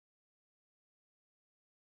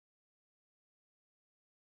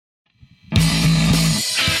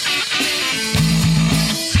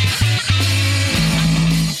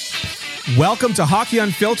Welcome to Hockey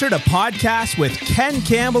Unfiltered, a podcast with Ken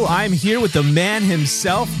Campbell. I'm here with the man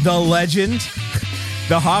himself, the legend,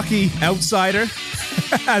 the hockey outsider,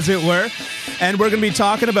 as it were. And we're going to be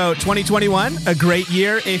talking about 2021, a great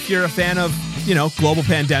year if you're a fan of, global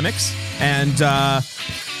pandemics. And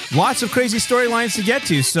lots of crazy storylines to get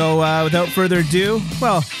to. So without further ado,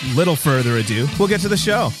 little further ado, we'll get to the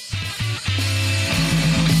show.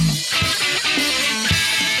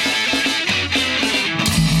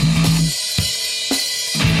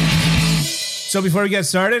 So before we get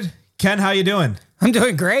started, Ken, how you doing? I'm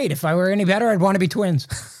doing great. If I were any better, I'd want to be twins.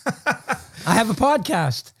 I have a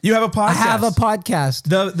podcast. You have a podcast? I have a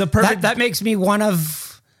podcast. The perfect... That makes me one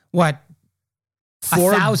of, what,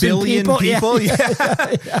 4 billion people?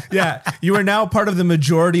 Yeah. You are now part of the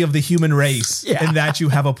majority of the human race in that you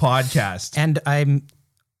have a podcast. And I'm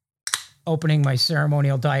opening my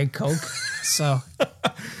ceremonial Diet Coke. So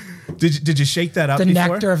Did you shake that up the before?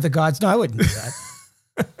 nectar of the gods? No, I wouldn't do that.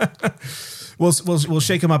 We'll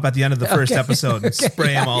shake them up at the end of the first episode and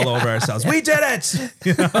spray them all over ourselves. We did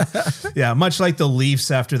it! Yeah, much like the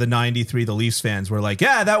Leafs after the 93, the Leafs fans were like,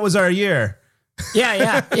 yeah, that was our year.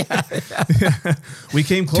 Yeah. We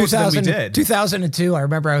came closer than we did. 2002, I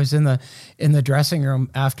remember I was in the dressing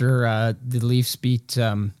room after the Leafs beat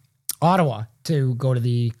Ottawa to go to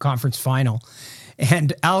the conference final.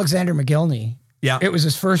 And Alexander McGillney, it was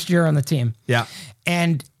his first year on the team. Yeah.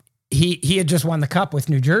 And he had just won the cup with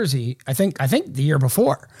New Jersey, I think the year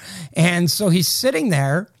before. And so he's sitting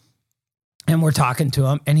there and we're talking to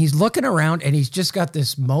him and he's looking around and he's just got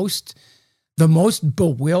the most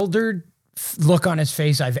bewildered look on his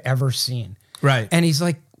face I've ever seen. Right. And he's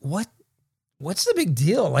like, what's the big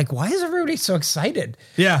deal? Like, why is everybody so excited?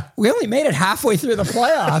 Yeah. We only made it halfway through the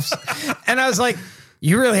playoffs. And I was like,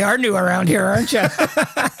 you really are new around here, aren't you?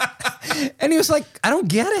 And he was like, I don't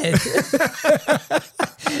get it.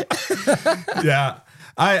 Yeah.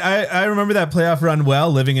 I remember that playoff run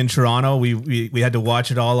well, living in Toronto. We had to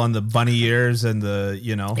watch it all on the bunny ears and the,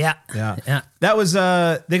 Yeah. That was,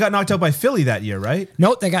 they got knocked out by Philly that year, right?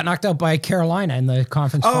 No, they got knocked out by Carolina in the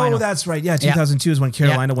conference final. Oh, that's right. Yeah, 2002 is when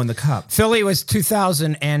Carolina won the cup. Philly was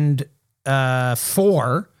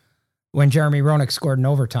 2004 when Jeremy Roenick scored in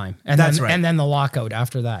overtime. And that's then, right. And then the lockout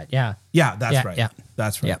after that. Yeah. Yeah, that's right. Yeah.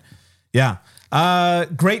 That's right. Yeah.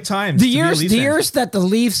 Great times. The years that the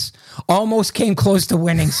Leafs almost came close to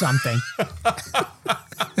winning something.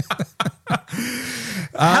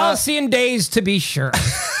 Halcyon days, to be sure.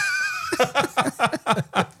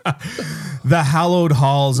 The hallowed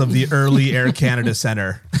halls of the early Air Canada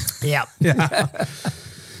Center. Yeah.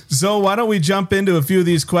 So why don't we jump into a few of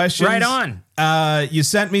these questions? Right on. You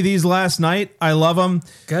sent me these last night. I love them.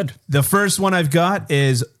 Good. The first one I've got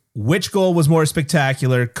is, which goal was more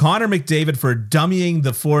spectacular? Connor McDavid for dummying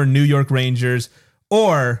the 4 New York Rangers,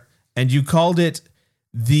 and you called it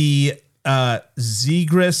the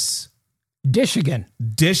Zegras Dishigan.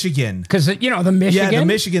 Because, the Michigan. Yeah, the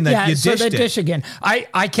Michigan that you dished so the it. Dishigan.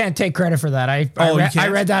 I can't take credit for that. I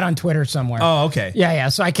read that on Twitter somewhere. Oh, okay. Yeah.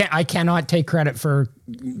 So I cannot take credit for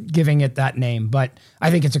giving it that name, but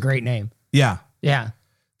I think it's a great name. Yeah. Yeah.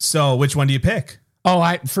 So which one do you pick?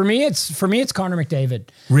 Oh, for me it's Connor McDavid.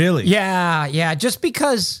 Really? Yeah. Just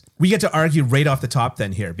because we get to argue right off the top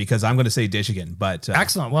then here, because I'm going to say Dishigan, but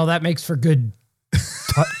excellent. Well, that makes for good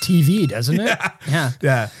TV, doesn't it?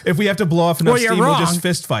 Yeah. If we have to blow off enough steam, we'll just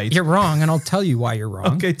fist fight. You're wrong, and I'll tell you why you're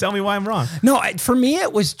wrong. Okay, tell me why I'm wrong. No, for me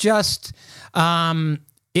it was just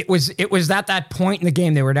it was at that point in the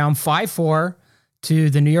game they were down 5-4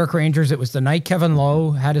 to the New York Rangers. It was the night Kevin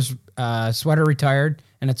Lowe had his sweater retired.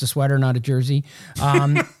 And it's a sweater, not a jersey.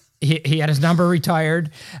 He had his number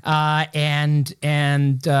retired, and it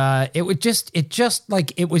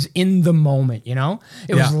was in the moment,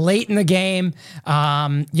 It was late in the game,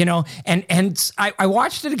 and I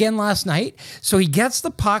watched it again last night. So he gets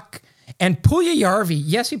the puck, and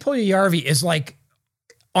Puljujärvi is like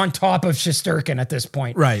on top of Shesterkin at this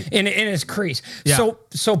point, right in his crease. Yeah.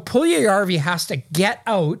 So Puljujärvi has to get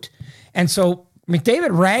out, and so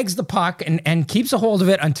McDavid rags the puck and keeps a hold of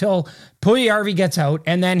it until Puljujärvi gets out,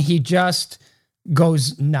 and then he just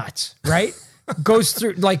goes nuts, right? Goes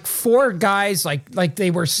through like 4 guys, like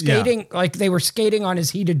they were skating, on his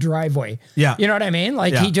heated driveway. Yeah, you know what I mean?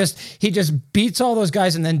 Like he just beats all those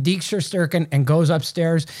guys, and then dekes Shesterkin and goes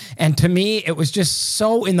upstairs. And to me, it was just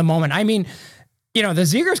so in the moment. I mean, the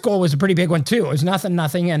Zegras goal was a pretty big one too. It was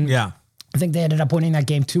nothing, and I think they ended up winning that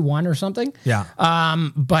game 2-1 or something. Yeah.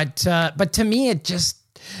 But to me, it just,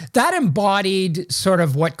 that embodied sort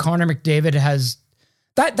of what Connor McDavid has,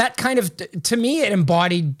 that kind of, to me, it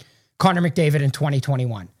embodied Connor McDavid in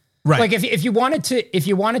 2021. Right. Like if you wanted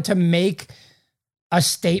to make a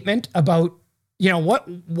statement about,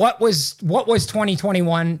 what was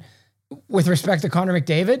 2021 with respect to Connor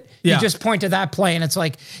McDavid. Yeah. You just point to that play and it's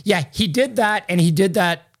like, yeah, he did that, and he did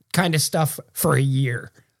that kind of stuff for a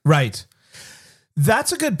year. Right.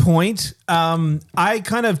 That's a good point. I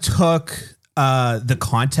kind of took the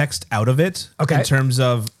context out of it in terms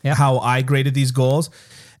of how I graded these goals.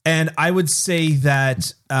 And I would say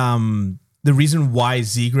that the reason why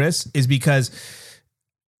Zegras is because,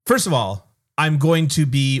 first of all, I'm going to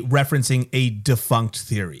be referencing a defunct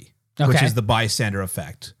theory, which is the bystander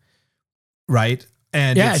effect. Right.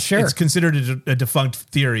 And it's considered a defunct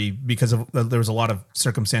theory because there was a lot of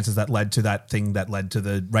circumstances that led to that thing that led to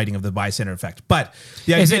the writing of the bystander effect. But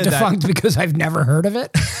the idea is it defunct because I've never heard of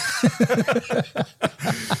it?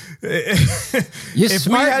 You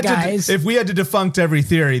smart guys. If we had to defunct every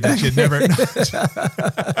theory, that you'd never.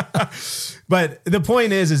 But the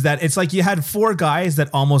point is that it's like you had 4 guys that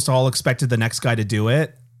almost all expected the next guy to do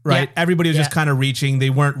it. Right. Yeah. Everybody was just kind of reaching. They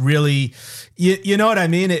weren't really, you know what I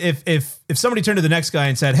mean? If somebody turned to the next guy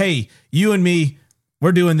and said, hey, you and me,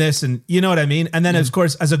 we're doing this. And you know what I mean? And then of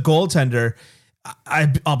course, as a goaltender,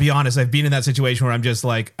 I'll be honest, I've been in that situation where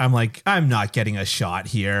I'm not getting a shot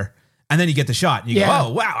here. And then you get the shot and you go,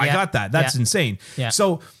 oh, wow, I got that. That's insane. Yeah.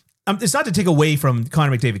 So it's not to take away from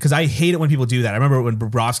Connor McDavid, because I hate it when people do that. I remember when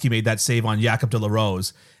Bobrovsky made that save on Jakob de la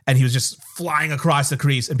Rose and he was just flying across the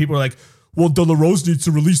crease and people were like, well, De La Rose needs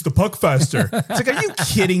to release the puck faster. It's like, are you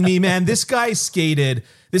kidding me, man? This guy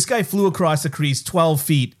flew across the crease 12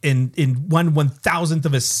 feet in 1/1000th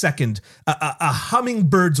of a second, a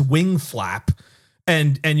hummingbird's wing flap.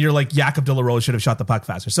 And you're like, Jakob de la Rose should have shot the puck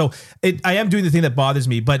faster. So I am doing the thing that bothers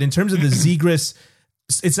me. But in terms of the Zegras,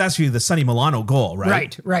 it's actually the Sonny Milano goal,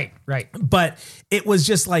 right? Right. But it was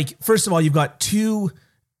just like, first of all, you've got 2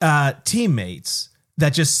 teammates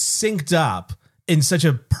that just synced up in such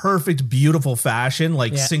a perfect, beautiful fashion,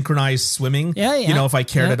 like synchronized swimming. Yeah. If I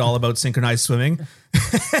cared at all about synchronized swimming.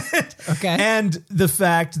 Okay. And the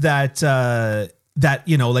fact that, I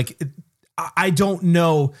don't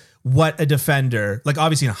know what a defender, like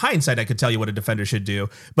obviously in hindsight, I could tell you what a defender should do.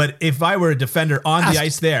 But if I were a defender on the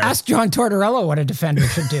ice there. Ask John Tortorella what a defender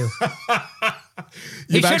should do.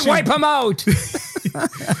 He should wipe him out.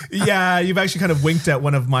 Yeah, you've actually kind of winked at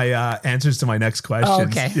one of my answers to my next question. Oh,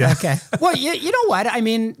 okay. Yeah. Okay. Well, you know what? I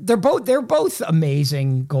mean, they're both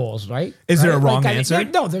amazing goals, right? Is there a wrong answer?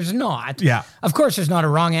 No, there's not. Yeah. Of course, there's not a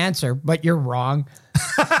wrong answer, but you're wrong.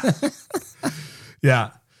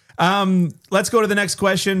 Yeah. Let's go to the next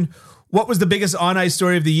question. What was the biggest on-ice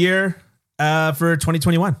story of the year for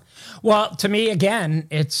 2021? Well, to me, again,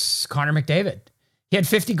 it's Connor McDavid. He had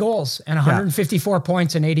 50 goals and 154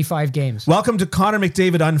 points in 85 games. Welcome to Connor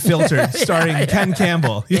McDavid Unfiltered, starring Ken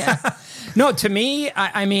Campbell. Yeah. No, to me,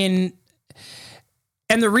 I mean,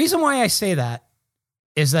 and the reason why I say that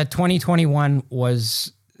is that 2021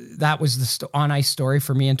 was the on-ice story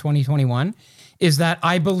for me in 2021, is that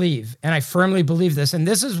I believe, and I firmly believe this, and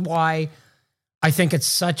this is why I think it's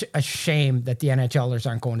such a shame that the NHLers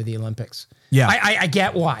aren't going to the Olympics. Yeah. I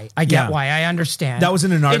get why. I get why. I understand. That was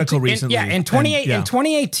in an article recently. In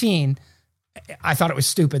 2018, I thought it was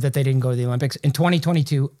stupid that they didn't go to the Olympics. In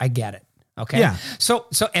 2022, I get it. Okay. Yeah. So,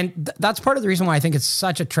 that's part of the reason why I think it's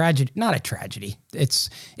such a tragedy. Not a tragedy. It's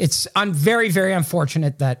very, very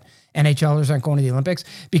unfortunate that NHLers aren't going to the Olympics,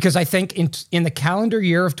 because I think in the calendar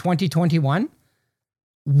year of 2021,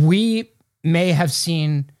 we may have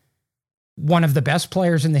seen one of the best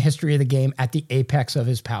players in the history of the game at the apex of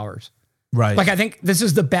his powers. Right. Like, I think this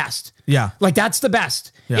is the best. Yeah. Like, that's the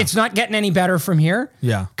best. Yeah. It's not getting any better from here.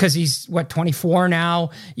 Yeah. Because he's 24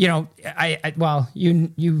 now.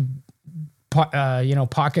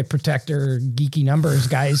 Pocket protector, geeky numbers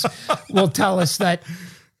guys will tell us that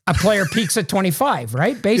a player peaks at 25,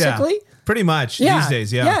 right? Basically. Yeah, pretty much these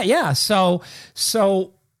days. Yeah. Yeah. So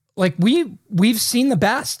like we've seen the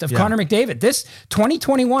best of Connor McDavid. This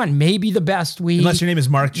 2021 may be the best unless your name is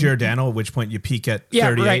Mark Giordano, at which point you peak at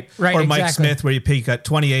 38, right, or Mike Smith, where you peak at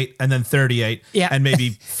 28 and then 38, and maybe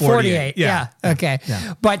 48. Yeah. Okay.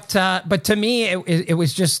 Yeah. But to me, it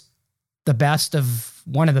was just the best of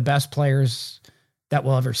one of the best players that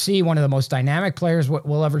we'll ever see, one of the most dynamic players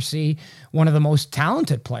we'll ever see, one of the most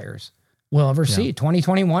talented players we'll ever see.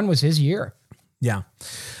 2021 was his year. Yeah.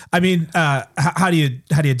 I mean, how do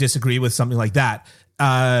you disagree with something like that?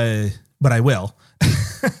 But I will.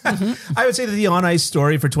 Mm-hmm. I would say that the on-ice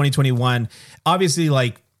story for 2021, obviously,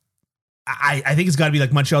 like, I think it's got to be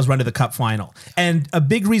like Montreal's run to the Cup final. And a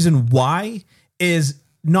big reason why is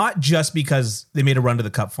not just because they made a run to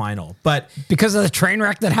the Cup final, but because of the train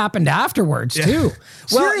wreck that happened afterwards too.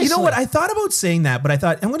 Well, you know what? I thought about saying that, but I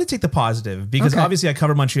thought I'm going to take the positive because obviously I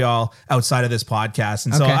cover Montreal outside of this podcast.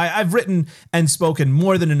 And so I've written and spoken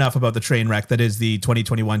more than enough about the train wreck that is the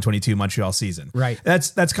 2021-22 Montreal season. Right.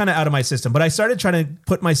 That's kind of out of my system. But I started trying to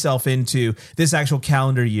put myself into this actual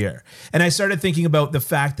calendar year. And I started thinking about the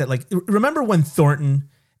fact that, like, remember when Thornton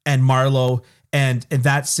and Marlowe and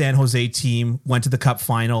that San Jose team went to the Cup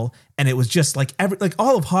final, and it was just like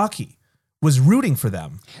all of hockey was rooting for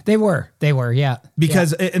them. They were, yeah.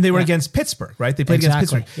 Because and they were against Pittsburgh, right? They played against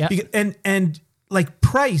Pittsburgh. Yeah. And like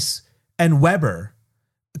Price and Weber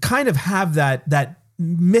kind of have that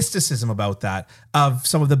mysticism about that of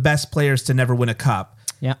some of the best players to never win a cup.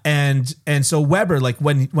 Yeah. And so Weber, like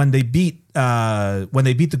when they beat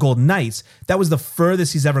the Golden Knights, that was the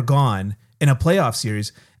furthest he's ever gone in a playoff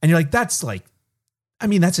series. And you're like, that's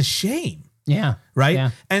a shame. Yeah. Right. Yeah.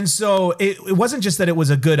 And so it wasn't just that it was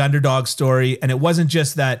a good underdog story. And it wasn't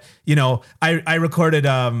just that, I recorded,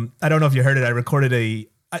 I don't know if you heard it. I recorded I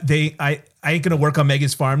ain't going to work on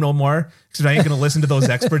Megan's farm no more because I ain't going to listen to those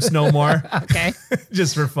experts no more. Okay.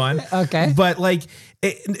 Just for fun. Okay. But like,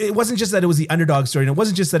 it wasn't just that it was the underdog story. And it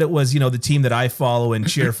wasn't just that it was, the team that I follow and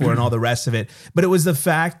cheer for and all the rest of it. But it was the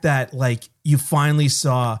fact that, like, you finally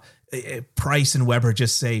saw Price and Weber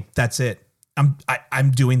just say, that's it.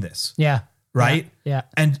 I'm doing this. Yeah. Right. Yeah.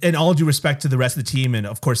 And all due respect to the rest of the team. And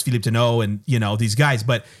of course, Philippe Deneau and, these guys,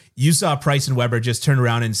 but you saw Price and Weber just turn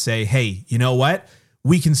around and say, hey, you know what?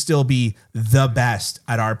 We can still be the best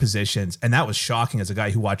at our positions. And that was shocking as a guy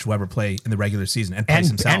who watched Weber play in the regular season and Price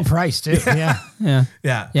himself. And Price too.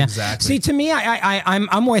 Yeah, exactly. See, to me,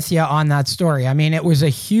 I'm with you on that story. I mean, it was a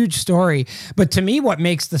huge story, but to me, what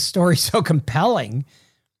makes the story so compelling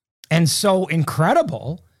and so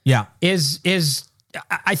incredible is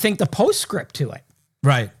I think the postscript to it.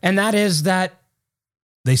 Right. And that is that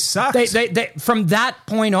they sucked. They from that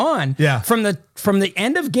point on, from the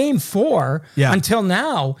end of game 4 until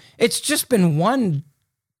now, it's just been one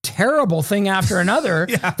terrible thing after another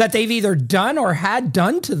that they've either done or had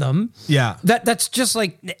done to them. Yeah. That's just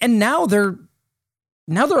like, and now they're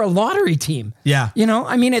a lottery team. Yeah.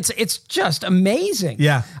 I mean, it's just amazing.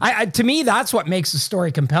 Yeah. To me, that's what makes the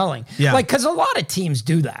story compelling. Yeah. Like, cause a lot of teams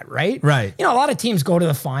do that, right? Right. A lot of teams go to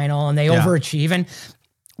the final and they overachieve, and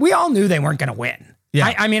we all knew they weren't going to win.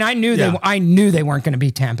 Yeah. I mean, I knew they weren't going to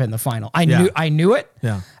beat Tampa in the final. I knew it.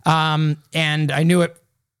 Yeah. And I knew it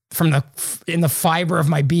in the fiber of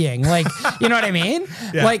my being. Like, you know what I mean?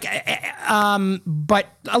 Yeah. Like, but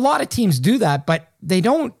a lot of teams do that, but they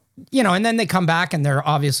don't, and then they come back and they're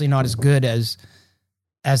obviously not as good as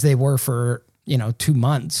they were for, 2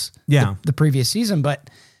 months. Yeah. The previous season. But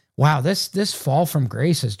wow, this fall from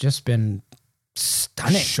grace has just been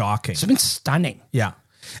stunning. Shocking. It's been stunning. Yeah.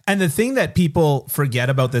 And the thing that people forget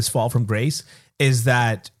about this fall from grace is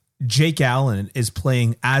that Jake Allen is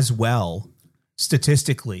playing as well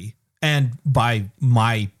statistically and by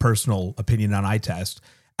my personal opinion on eye test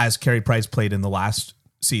as Carey Price played in the last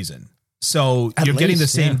season. So you're getting the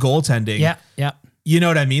same goaltending. Yeah. Yeah. You know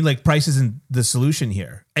what I mean? Like, Price isn't the solution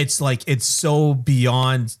here. It's like, it's so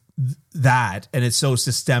beyond that. And it's so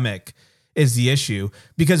systemic is the issue,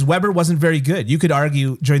 because Weber wasn't very good. You could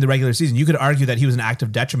argue during the regular season, you could argue that he was an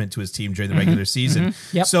active detriment to his team during the regular season.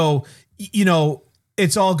 Mm-hmm. Yep. So,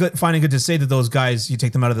 it's all good, fine and good to say that those guys, you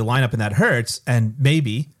take them out of the lineup and that hurts. And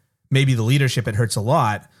maybe the leadership, it hurts a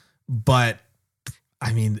lot, but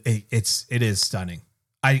I mean, it is stunning.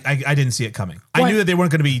 I didn't see it coming. Well, I knew that they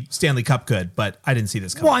weren't going to be Stanley Cup good, but I didn't see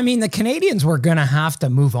this coming. Well, I mean, the Canadians were going to have to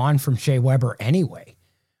move on from Shea Weber anyway.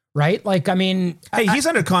 Right? Like, I mean, hey, he's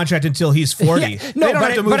under contract until he's 40. Yeah, no, they don't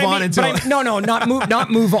have to move on until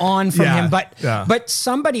not move on from him, but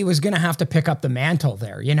somebody was going to have to pick up the mantle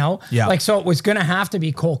there, Yeah. Like, so it was going to have to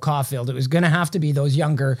be Cole Caulfield. It was going to have to be those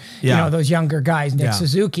younger, those younger guys, Nick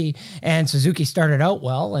Suzuki, and Suzuki started out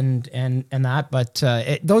well and that, but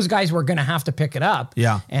those guys were going to have to pick it up.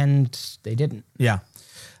 Yeah. And they didn't. Yeah.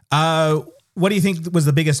 What do you think was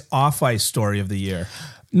the biggest off-ice story of the year?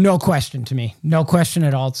 No question to me. No question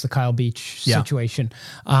at all. It's the Kyle Beach situation.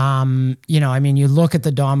 I mean, you look at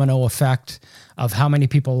the domino effect of how many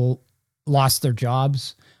people lost their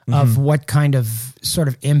jobs, of what kind of sort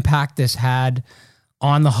of impact this had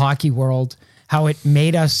on the hockey world, how it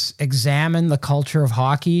made us examine the culture of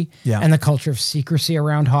hockey and the culture of secrecy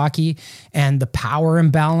around hockey and the power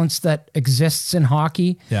imbalance that exists in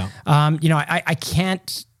hockey. Yeah. I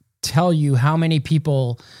can't tell you how many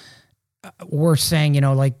people were saying,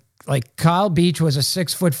 like, like Kyle Beach was a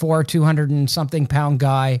 6'4", 200 and something pound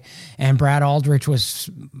guy, and Brad Aldrich was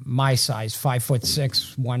my size,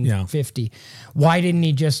 5'6", 150. Why didn't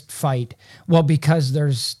he just fight? Well, because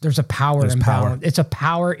there's a power imbalance. It's a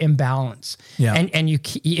power imbalance. Yeah. And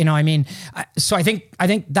you know, I mean, so I think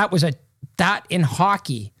that in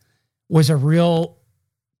hockey was a real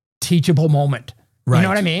teachable moment. Right. You know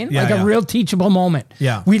what I mean? Yeah, a real teachable moment.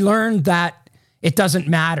 Yeah. We learned that it doesn't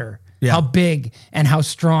matter how big and how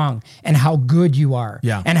strong and how good you are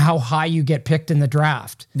and how high you get picked in the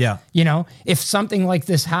draft. Yeah. You know, if something like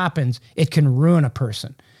this happens, it can ruin a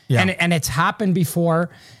person. Yeah. And it's happened before,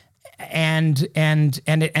 and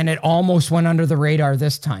it almost went under the radar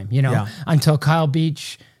this time, you know, until Kyle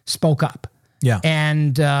Beach spoke up. Yeah.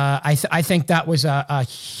 And I think that was a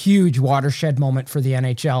huge watershed moment for the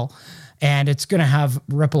NHL, and it's going to have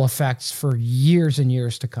ripple effects for years and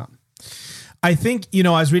years to come. I think, you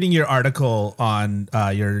know, I was reading your article on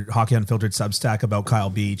your Hockey Unfiltered Substack about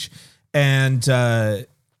Kyle Beach, and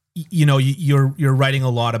you know, you're writing a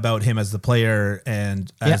lot about him as the player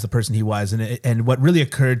and as the person he was, and what really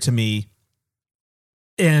occurred to me,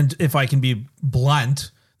 and if I can be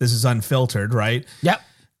blunt, this is unfiltered, right? Yep.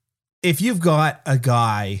 If you've got a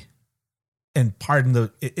guy, and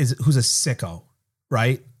who's a sicko,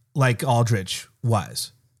 right? Like Aldrich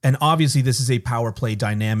was. And obviously this is a power play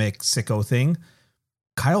dynamic sicko thing.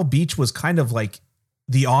 Kyle Beach was kind of like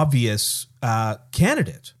the obvious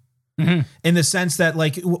candidate in the sense that,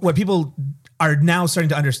 like, what people are now starting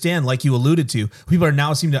to understand, like you alluded to, people are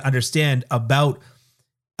now seeming to understand about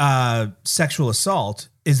sexual assault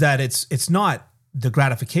is that it's not the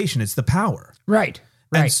gratification, it's the power. Right.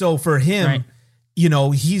 And so for him, you know,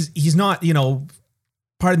 he's not, you know,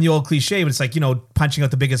 pardon the old cliche, but it's like, you know, punching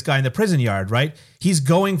out the biggest guy in the prison yard, right? He's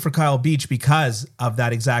going for Kyle Beach because of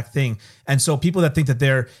that exact thing. And so people that think that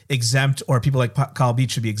they're exempt, or people like Kyle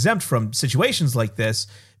Beach should be exempt from situations like this,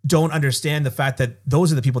 don't understand the fact that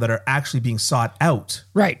those are the people that are actually being sought out.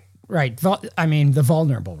 Right. I mean, the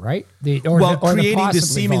vulnerable, right? Creating the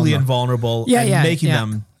seemingly invulnerable and making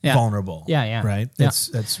them vulnerable. Yeah. Right. Yeah.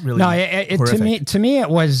 That's really to me it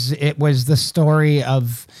was the story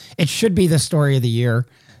of, it should be the story of the year.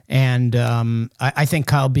 And I think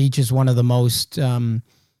Kyle Beach is one of the most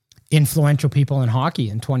influential people in hockey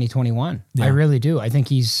in 2021. Yeah. I really do. I think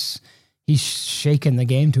he's shaken the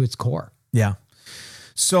game to its core. Yeah.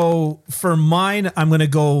 So for mine, I'm going to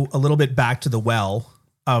go a little bit back to the well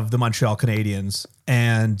of the Montreal Canadiens.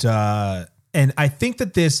 And I think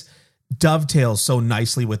that this dovetails so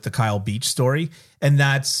nicely with the Kyle Beach story, and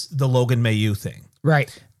that's the Logan Mailloux thing.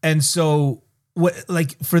 Right. And so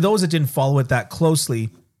for those that didn't follow it that closely,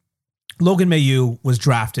 Logan Mailloux was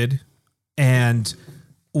drafted, and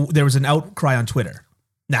there was an outcry on Twitter.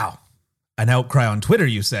 Now, an outcry on Twitter,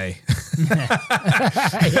 you say?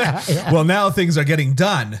 Yeah. Well, now things are getting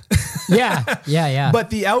done. Yeah. But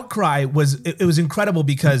the outcry was incredible,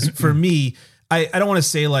 because for me, I don't want to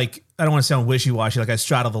say, like, I don't want to sound wishy-washy, like I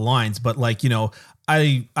straddle the lines, but, like, you know,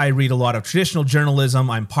 I read a lot of traditional journalism.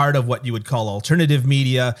 I'm part of what you would call alternative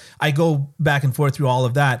media. I go back and forth through all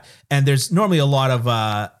of that, and there's normally a lot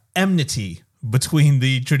of enmity between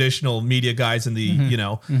the traditional media guys and the, you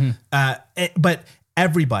know, but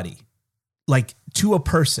everybody, like, to a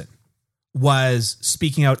person, was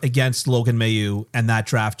speaking out against Logan Mailloux and that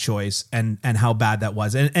draft choice and how bad that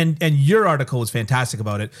was. And your article was fantastic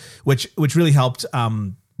about it, which really helped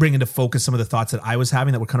bring into focus some of the thoughts that I was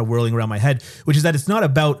having that were kind of whirling around my head, which is that it's not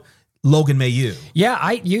about Logan Mailloux.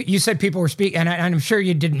 Yeah, you said people were speaking, and I'm sure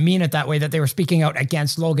you didn't mean it that way, that they were speaking out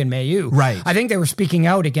against Logan Mailloux. Right. I think they were speaking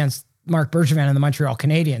out against Marc Bergevin and the Montreal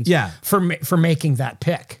Canadiens. Yeah. For making that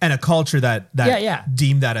pick. And a culture that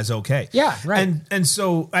deemed that as okay. Yeah, right. And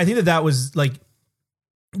so I think that was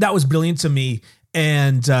brilliant to me.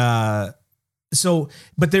 And but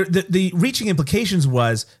the reaching implications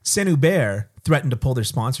was Saint-Hubert threatened to pull their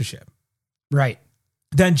sponsorship. Right.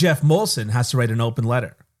 Then Jeff Molson has to write an open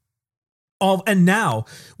letter. And now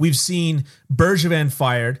we've seen Bergevin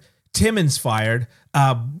fired, Timmins fired,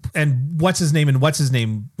 and what's his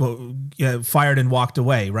name fired and walked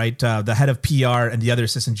away, right? The head of PR and the other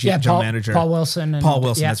assistant general manager. Paul Wilson.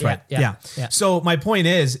 That's right. Yeah. So my point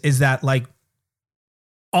is that, like,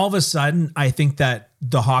 all of a sudden, I think that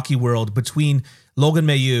the hockey world, between Logan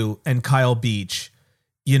Mailloux and Kyle Beach,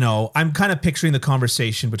 you know, I'm kind of picturing the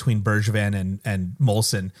conversation between Bergevin and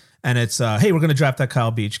Molson, and it's, hey, we're going to draft that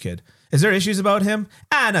Kyle Beach kid. Is there issues about him?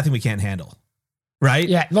 Nothing we can't handle. Right?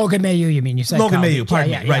 Yeah, Logan Mailloux, you mean? You said Logan Mailloux,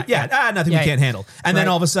 pardon me. Right. Nothing we can't handle. And then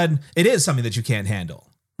all of a sudden, it is something that you can't handle.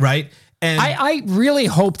 Right? And I really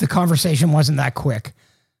hope the conversation wasn't that quick.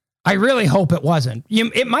 I really hope it wasn't.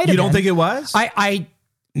 It might have been. You don't think it was?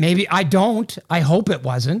 maybe I don't. I hope it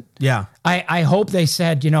wasn't. Yeah. I hope they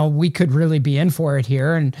said, we could really be in for it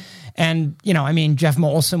here. And I mean, Jeff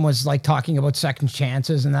Molson was like talking about second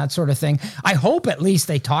chances and that sort of thing. I hope at least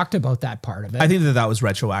they talked about that part of it. I think that was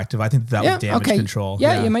retroactive. I think that was damage control.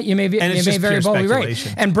 Yeah, you may very well be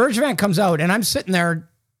right. And Bergevin comes out, and I'm sitting there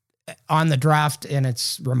on the draft, and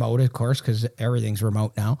it's remote, of course, because everything's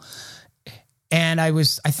remote now. And I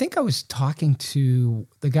think I was talking to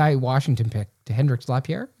the guy Washington picked, to Hendrix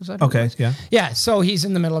Lapierre. Was that okay? Yeah. Yeah. So he's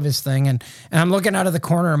in the middle of his thing, and I'm looking out of the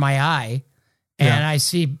corner of my eye, and I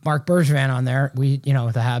see Marc Bergevin on there. The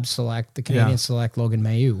Habs select, the Canadians select Logan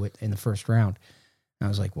Mailloux in the first round. And I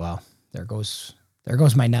was like, well, there goes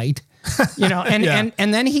my night,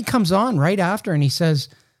 And then he comes on right after, and he says,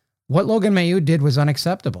 what Logan Mailloux did was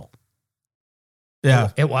unacceptable.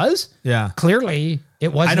 Yeah. It was? Yeah. Clearly,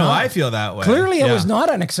 it was I know, not. I feel that way. Clearly, it was not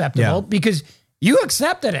unacceptable because you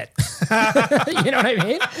accepted it. You know what I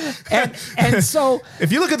mean? And so...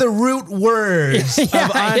 If you look at the root words of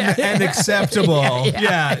unacceptable,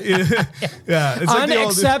 it's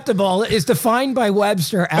unacceptable is defined by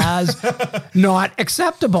Webster as not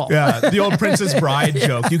acceptable. Yeah, the old Princess Bride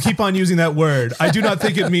joke. You keep on using that word. I do not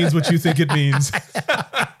think it means what you think it means.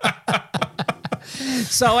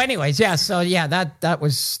 So anyways, that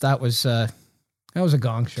was a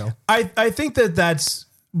gong show. I think that's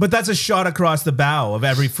a shot across the bow of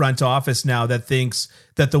every front office now that thinks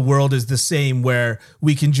that the world is the same, where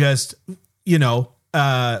we can just,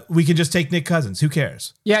 take Nick Cousins. Who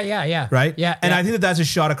cares? Yeah. Right? Yeah. And I think that's a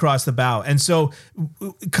shot across the bow. And so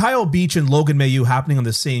Kyle Beach and Logan Mailloux happening on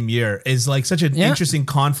the same year is like such an interesting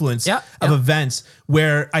confluence of events,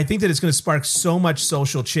 where I think that it's going to spark so much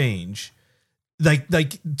social change. Like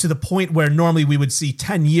to the point where normally we would see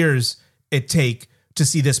 10 years it take to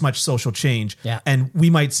see this much social change. Yeah. And we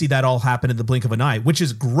might see that all happen in the blink of an eye, which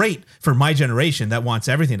is great for my generation that wants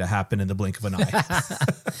everything to happen in the blink of an eye.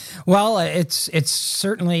 Well, it's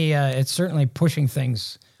certainly pushing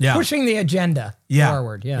things, pushing the agenda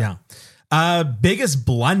forward. Yeah. Biggest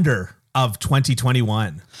blunder of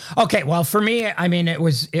 2021. Okay, well, for me, I mean, it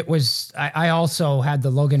was. I also had the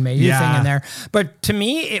Logan Mailloux thing in there, but to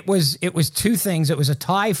me, it was two things. It was a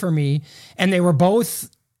tie for me, and they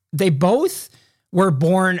both were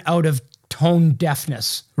born out of tone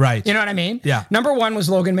deafness. Right. You know what I mean? Yeah. Number one was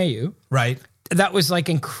Logan Mailloux. Right. That was like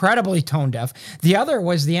incredibly tone deaf. The other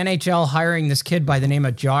was the NHL hiring this kid by the name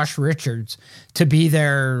of Josh Richards to be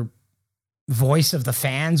their voice of the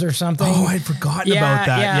fans or something. Oh, I'd forgotten about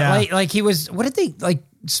that. Yeah. Like he was, what did they, like,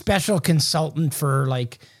 special consultant for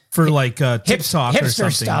TikTok or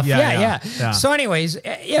something. Stuff. Yeah. So anyways,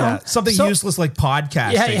 something useless like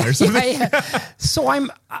podcasting or something.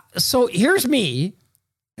 So here's me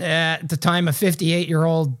at the time, a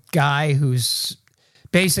 58-year-old guy who's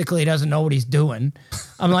basically doesn't know what he's doing.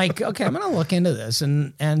 I'm like, okay, I'm going to look into this.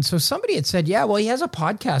 And so somebody had said, yeah, well, he has a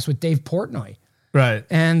podcast with Dave Portnoy. Right.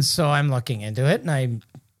 And so I'm looking into it, and I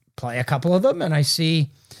play a couple of them, and I see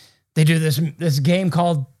they do this game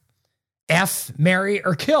called F, Marry,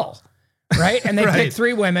 or Kill, right? And they pick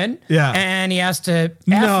three women, and he has to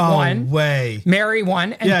F one, marry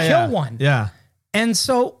one, and kill one. Yeah. And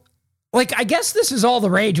so, like, I guess this is all the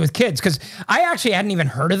rage with kids, because I actually hadn't even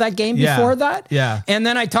heard of that game before that. Yeah. And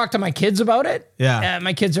then I talked to my kids about it. Yeah.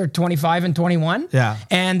 My kids are 25 and 21. Yeah.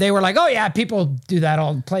 And they were like, oh, yeah, people do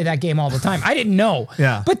that play that game all the time. I didn't know.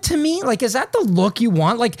 Yeah. But to me, like, is that the look you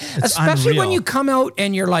want? Like, it's especially unreal. when you come out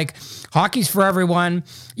and you're like, hockey's for everyone.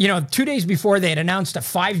 2 days before they had announced a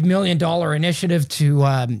 $5 million initiative to,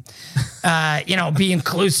 be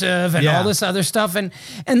inclusive and all this other stuff. And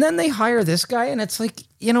then they hire this guy, and it's like,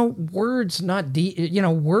 words, not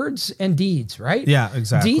words and deeds, right? Yeah,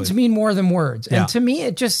 exactly. Deeds mean more than words. Yeah. And to me,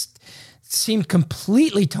 it just seemed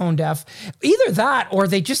completely tone deaf. Either that, or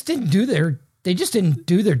they just didn't do their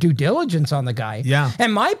due diligence on the guy. Yeah.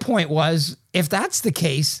 And my point was, if that's the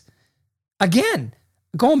case, again,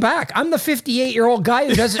 going back, I'm the 58-year-old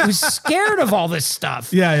guy who's scared of all this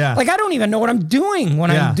stuff. Yeah. Like, I don't even know what I'm doing when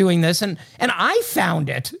I'm doing this. And I found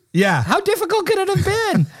it. Yeah. How difficult could it have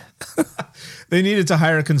been? They needed to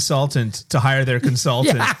hire a consultant to hire their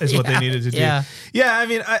consultant is what they needed to do. Yeah. Yeah. I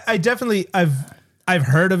mean, I definitely, I've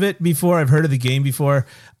heard of it before. I've heard of the game before.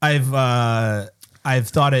 I've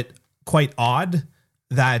thought it quite odd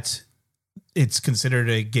that it's considered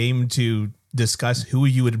a game to discuss who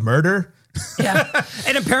you would murder. Yeah,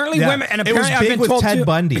 and apparently women. And apparently, it was big with Ted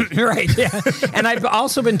Bundy, right? Yeah, and I've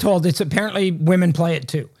also been told it's apparently women play it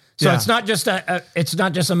too. So it's not just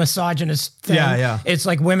a misogynist thing. Yeah. It's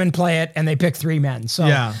like women play it and they pick three men.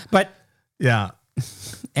 So but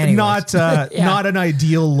Anyways. Not an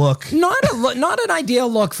ideal look. Not an ideal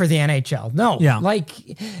look for the NHL. No. Yeah. Like,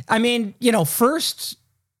 I mean, first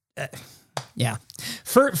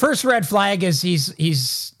red flag is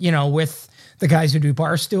he's with the guys who do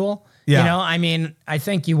Barstool. Yeah. I mean, I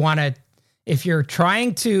think you want to, if you're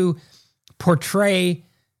trying to portray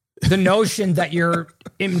the notion that you're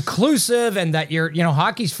inclusive and that you're,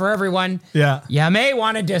 hockey's for everyone. Yeah. You may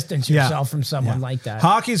want to distance yourself from someone like that.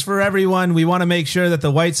 Hockey's for everyone. We want to make sure that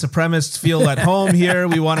the white supremacists feel at home here.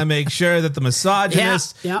 We want to make sure that the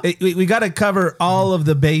misogynists, we got to cover all of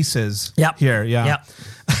the bases here. Yeah. Yep.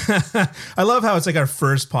 I love how it's like our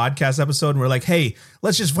first podcast episode and we're like, hey,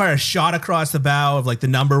 let's just fire a shot across the bow of like the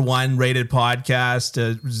 #1 rated podcast,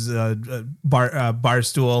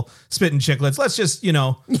 Barstool, Spittin' Chicklets. Let's just,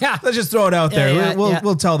 let's just throw it out there.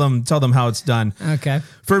 We'll tell them how it's done. Okay.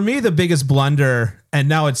 For me, the biggest blunder, and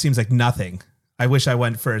now it seems like nothing. I wish I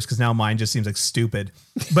went first because now mine just seems like stupid.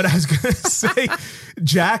 But I was going to say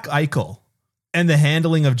Jack Eichel and the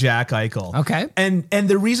handling of Jack Eichel. Okay. And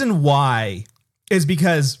the reason why is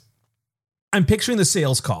because I'm picturing the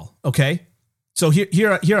sales call. Okay. So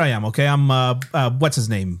here I am. Okay. I'm, what's his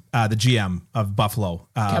name? The GM of Buffalo.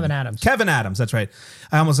 Kevin Adams. Kevin Adams. That's right.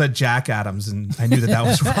 I almost said Jack Adams and I knew that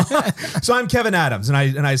was wrong. So I'm Kevin Adams and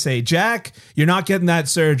I say, Jack, you're not getting that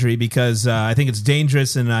surgery because I think it's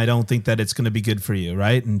dangerous and I don't think that it's going to be good for you.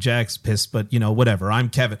 Right. And Jack's pissed, but whatever. I'm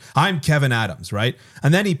Kevin Adams. Right.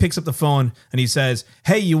 And then he picks up the phone and he says,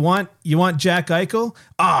 hey, you want Jack Eichel?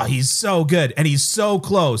 Oh, he's so good. And he's so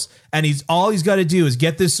close. And all he's got to do is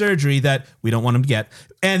get this surgery that we don't want him to get.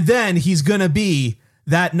 And then he's going to be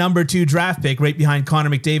that #2 draft pick right behind Connor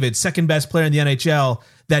McDavid, second best player in the NHL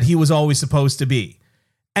that he was always supposed to be.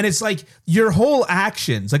 And it's like your whole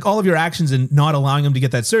actions, like all of your actions in not allowing him to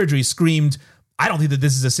get that surgery screamed, I don't think that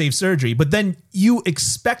this is a safe surgery. But then you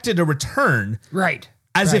expected a return. Right.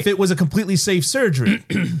 As if it was a completely safe surgery.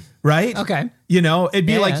 Right? Okay. It'd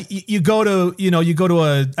be like you go to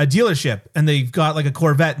a dealership and they've got like a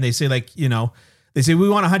Corvette and they say like, they say, we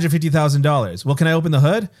want $150,000. Well, can I open the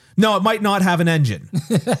hood? No, it might not have an engine.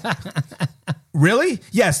 Really?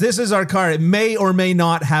 Yes, this is our car. It may or may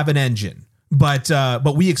not have an engine, but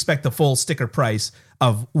we expect the full sticker price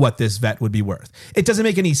of what this vet would be worth. It doesn't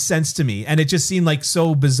make any sense to me, and it just seemed like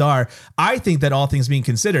so bizarre. I think that all things being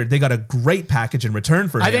considered, they got a great package in return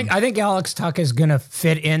for him. I think Alex Tuck is going to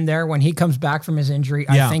fit in there when he comes back from his injury.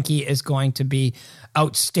 I think he is going to be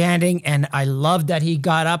outstanding, and I love that he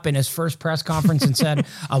got up in his first press conference and said,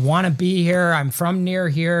 I want to be here. I'm from near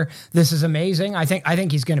here. This is amazing. I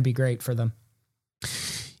think he's going to be great for them.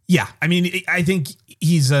 Yeah, I mean, I think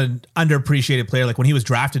he's an underappreciated player. Like when he was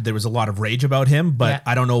drafted, there was a lot of rage about him, but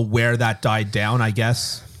I don't know where that died down, I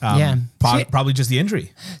guess. Probably just the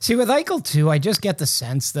injury. See, with Eichel too, I just get the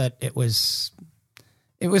sense that it was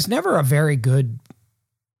never a very good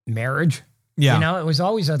marriage. Yeah. It was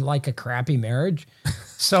always a crappy marriage.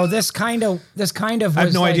 So this kind of was I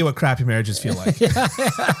have no idea what crappy marriages feel like.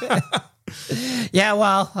 Yeah,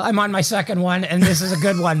 well, I'm on my second one, and this is a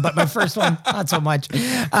good one, but my first one, not so much.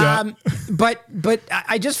 But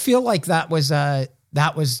I just feel like that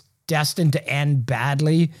was destined to end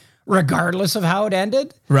badly, regardless of how it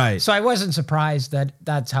ended. Right. So I wasn't surprised that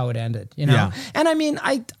that's how it ended. Yeah. And I mean,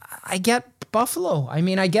 I get Buffalo.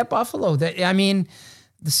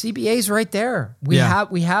 The CBA's right there. We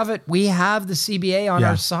have it. We have the CBA on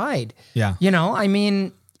our side. Yeah.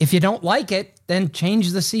 If you don't like it, then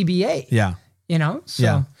change the CBA. Yeah. So.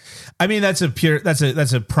 Yeah. I mean, that's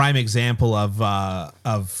a prime example of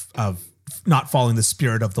not following the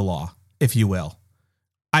spirit of the law, if you will.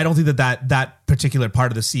 I don't think that particular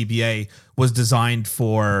part of the CBA was designed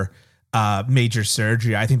for major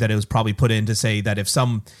surgery. I think that it was probably put in to say that if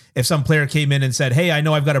some player came in and said, hey, I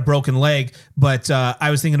know I've got a broken leg, but I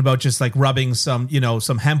was thinking about just like rubbing some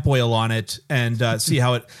hemp oil on it and see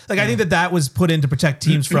how it, like, I think that was put in to protect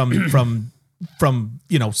teams from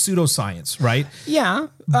pseudoscience. Right. Yeah.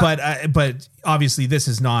 But obviously this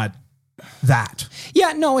is not that.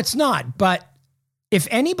 Yeah, no, it's not. But if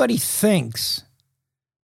anybody thinks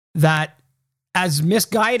that, as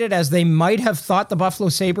misguided as they might have thought the Buffalo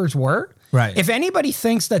Sabres were, right? If anybody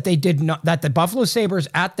thinks that they did not, that the Buffalo Sabres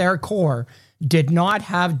at their core did not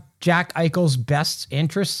have Jack Eichel's best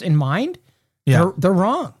interests in mind, they're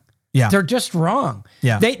wrong. Yeah, they're just wrong.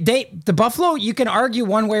 Yeah, the Buffalo. You can argue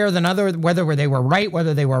one way or another whether they were right,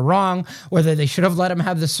 whether they were wrong, whether they should have let him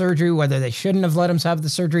have the surgery, whether they shouldn't have let him have the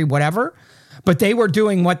surgery, whatever. But they were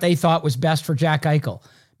doing what they thought was best for Jack Eichel.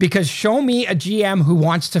 Because show me a GM who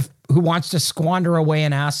wants to squander away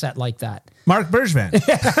an asset like that. Mark Bergevin.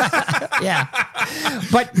 Yeah.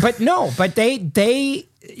 But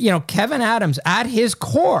Kevin Adams at his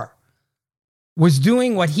core was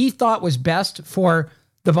doing what he thought was best for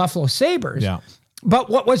the Buffalo Sabres. Yeah. But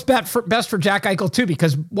what was best for Jack Eichel too,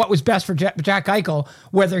 because what was best for Jack Eichel,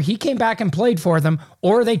 whether he came back and played for them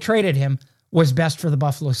or they traded him, was best for the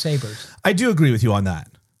Buffalo Sabres. I do agree with you on that.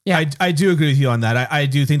 Yeah, I do agree with you on that. I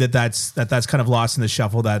do think that's kind of lost in the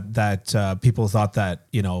shuffle that people thought that,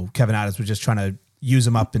 Kevin Adams was just trying to use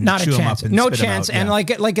him up and chew him up and no spit him chance. out.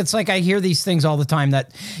 And it's like I hear these things all the time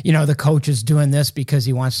that, the coach is doing this because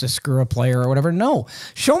he wants to screw a player or whatever. No,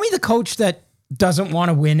 show me the coach that doesn't want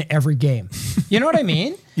to win every game. You know what I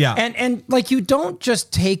mean? Yeah. And you don't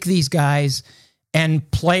just take these guys and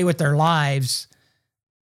play with their lives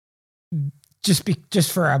just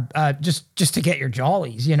to get your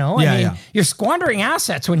jollies, you're squandering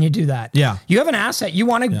assets when you do that. Yeah. You have an asset. You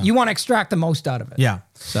want to extract the most out of it. Yeah.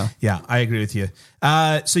 So, yeah, I agree with you.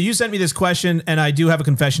 So you sent me this question and I do have a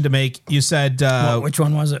confession to make. You said, which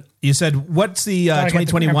one was it? You said, what's the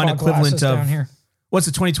 2021 equivalent of, what's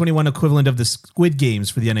the 2021 equivalent of the Squid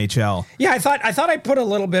Games for the NHL? Yeah. I thought I'd put a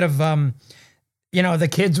little bit of, the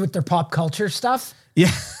kids with their pop culture stuff.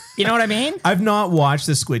 Yeah. You know what I mean? I've not watched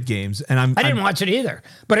the Squid Games, and I didn't watch it either.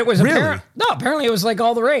 But it was apparently it was like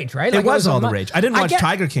all the rage, right? It was all the rage. I didn't watch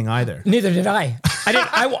Tiger King either. Neither did I.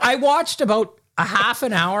 I watched about a half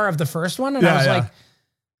an hour of the first one, and I was like,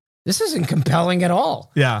 "This isn't compelling at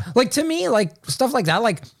all." Yeah, to me, stuff like that,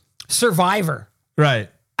 like Survivor. Right.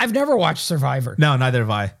 I've never watched Survivor. No, neither have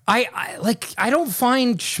I. I don't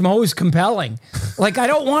find schmoes compelling. I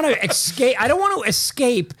don't want to escape. I don't want to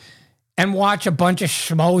escape and watch a bunch of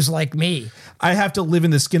schmoes like me. I have to live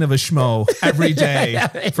in the skin of a schmo every day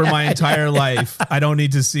for my entire life. I don't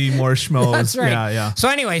need to see more schmoes. That's right. Yeah. So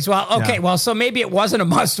anyways, so maybe it wasn't a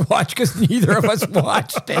must watch because neither of us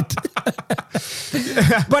watched it.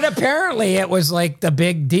 But apparently it was the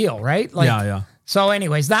big deal, right? Yeah. So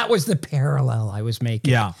anyways, that was the parallel I was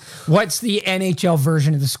making. Yeah. What's the NHL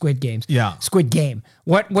version of the Squid Games? Yeah. Squid Game.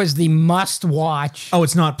 What was the must watch? Oh,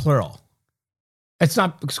 it's not plural. It's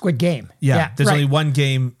not Squid Game. Yeah. There's only one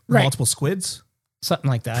game, multiple squids.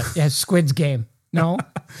 Something like that. Yeah, Squid's Game. No?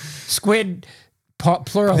 Squid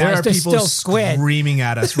pluralized there are is still squid. Screaming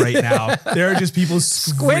at us right now. There are just people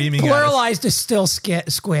screaming Squid pluralized is still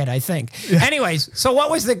squid, I think. Yeah. Anyways, so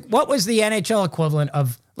what was the NHL equivalent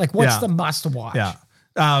of what's the must watch?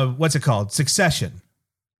 Yeah. What's it called? Succession.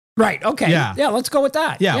 Right. Okay. Yeah. Let's go with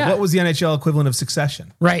that. Yeah. What was the NHL equivalent of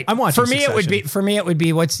Succession? Right. I'm watching. For me, it would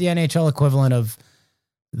be what's the NHL equivalent of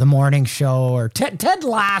The Morning Show or Ted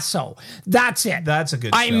Lasso. That's it. That's a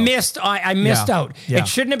good show. I missed out. Yeah. It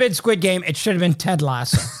shouldn't have been Squid Game. It should have been Ted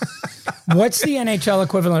Lasso. What's the NHL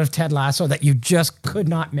equivalent of Ted Lasso that you just could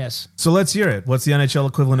not miss? So let's hear it. What's the NHL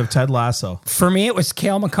equivalent of Ted Lasso? For me, it was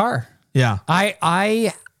Cale Makar. Yeah.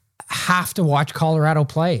 I have to watch Colorado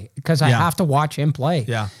play because I have to watch him play.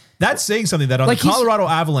 Yeah. That's saying something that on the Colorado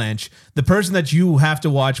Avalanche, the person that you have to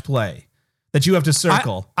watch play, that you have to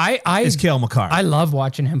circle, is Cale Makar. I love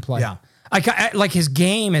watching him play. Yeah. I his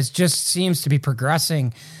game just seems to be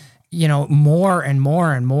progressing, more and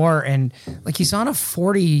more and more. And he's on a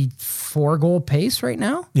 44 goal pace right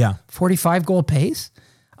now. Yeah. 45 goal pace.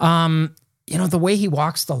 The way he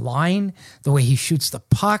walks the line, the way he shoots the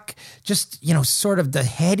puck, just, sort of the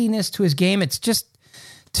headiness to his game. It's just,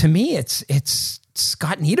 to me, it's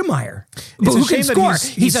Scott Niedermayer. It's a shame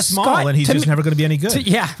that he's a small and he's just never going to be any good.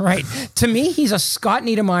 Right. To me, he's a Scott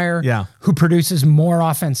Niedermayer who produces more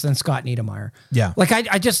offense than Scott Niedermayer. Yeah.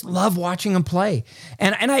 I just love watching him play.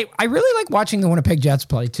 And I really like watching the Winnipeg Jets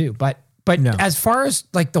play too. But as far as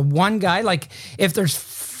the one guy, if there's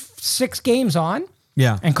 6 games on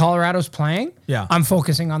and Colorado's playing, I'm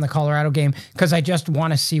focusing on the Colorado game because I just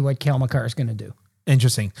want to see what Cale Makar is going to do.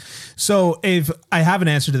 Interesting. So if I have an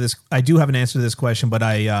answer to this, I do have an answer to this question, but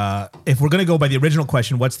if we're going to go by the original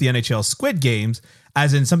question, what's the NHL Squid Games,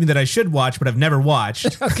 as in something that I should watch, but I've never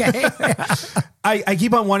watched. Okay. I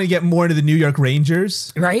keep on wanting to get more into the New York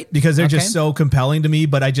Rangers. Right. Because they're just so compelling to me,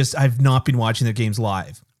 but I've not been watching their games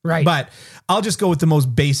live. Right. But I'll just go with the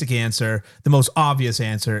most basic answer, the most obvious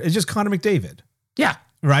answer. It's just Connor McDavid. Yeah.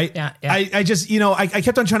 Right. Yeah. I just, I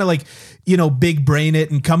kept on trying to big brain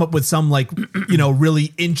it and come up with some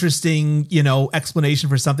really interesting, explanation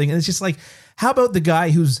for something. And it's just how about the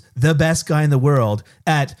guy who's the best guy in the world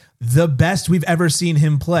at the best we've ever seen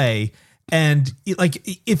him play? And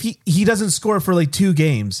if he doesn't score for 2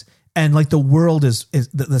 games and the world is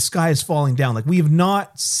the sky is falling down. We have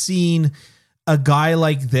not seen a guy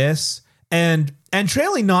like this and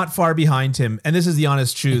trailing not far behind him, and this is the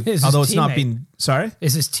honest truth, although it's not being... Sorry?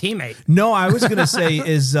 Is his teammate. No, I was going to say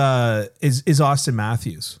is Austin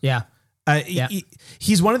Matthews. Yeah.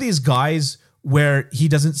 He's one of these guys where he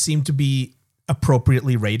doesn't seem to be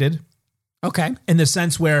appropriately rated. Okay. In the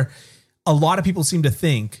sense where a lot of people seem to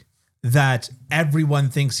think that everyone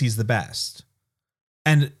thinks he's the best.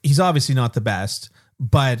 And he's obviously not the best,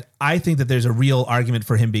 but I think that there's a real argument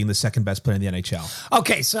for him being the second best player in the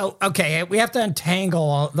NHL. Okay, we have to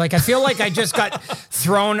untangle. Like, I feel like I just got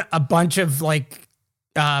thrown a bunch of like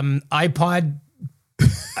iPod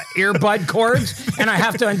earbud cords, and I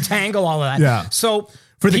have to untangle all of that. Yeah. So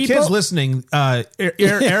for the kids listening,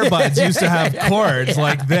 earbuds used to have cords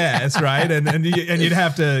like this, right? And you'd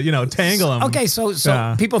have to, tangle them. Okay, so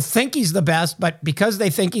people think he's the best, but because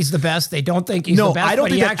they think he's the best, they don't think he's the best. No, I don't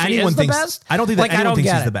think that anyone thinks. Best? I don't think that anyone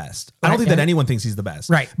thinks he's the best. I don't think that anyone thinks he's the best.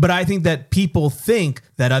 Right. But I think that people think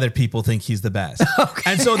that other people think he's the best.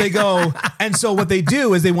 Okay. And so they go, and so what they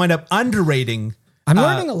do is they wind up underrating. I'm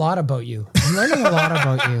learning a lot about you.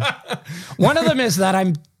 One of them is that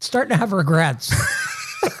I'm starting to have regrets.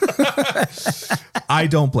 I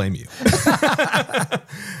don't blame you.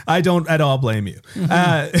 I don't at all blame you.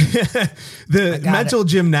 The mental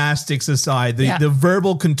gymnastics aside, the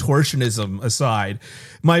verbal contortionism aside,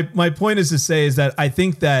 my point is to say is that I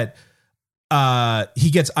think that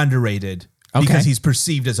he gets underrated because he's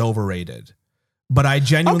perceived as overrated. But I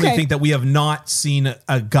genuinely think that we have not seen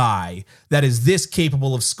a guy that is this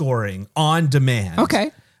capable of scoring on demand.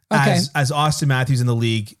 As Austin Matthews in the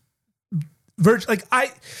league.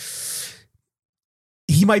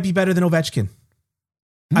 He might be better than Ovechkin.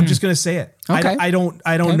 I'm just going to say it. Okay. I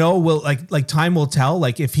don't know. Will like time will tell.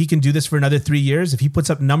 Like if he can do this for another 3 years, if he puts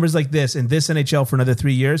up numbers like this in this NHL for another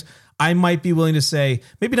 3 years, I might be willing to say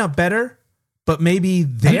maybe not better, but maybe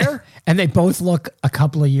there. And they both look a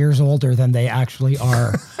couple of years older than they actually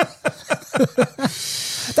are.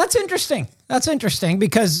 That's interesting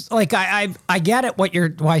because like I get it.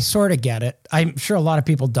 I sort of get it. I'm sure a lot of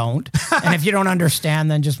people don't. And if you don't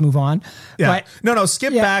understand, then just move on. Yeah. But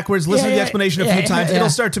skip backwards, listen to the explanation a few times. It'll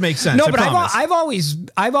start to make sense. No, but I've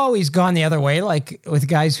always gone the other way, like with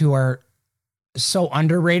guys who are so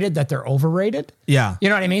underrated that they're overrated. Yeah. You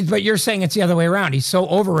know what I mean? But you're saying it's the other way around. He's so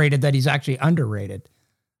overrated that he's actually underrated.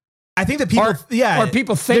 I think that people, or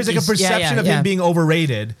people think there's like a perception of him being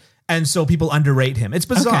overrated. And so people underrate him. It's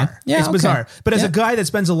bizarre. Okay. Yeah, it's bizarre. But as a guy that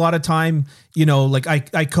spends a lot of time, like I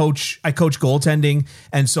coach goaltending.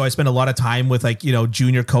 And so I spend a lot of time with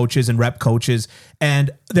junior coaches and rep coaches.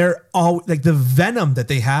 And they're all like the venom that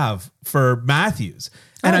they have for Matthews.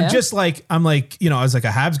 And I was like a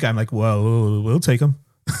Habs guy. I'm like, whoa, we'll take him.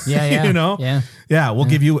 Yeah. We'll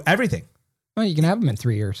give you everything. Well, you can have him in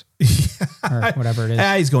 3 years or whatever it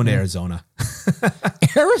is. He's going to Arizona.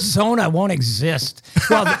 Arizona won't exist.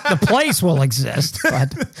 Well, the place will exist,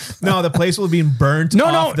 but no, the place will be burnt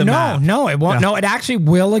off the map. No, it won't. Yeah. No, it actually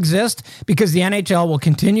will exist because the NHL will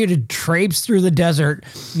continue to traipse through the desert,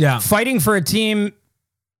 fighting for a team,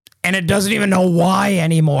 and it doesn't even know why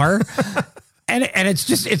anymore. and it's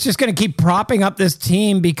just going to keep propping up this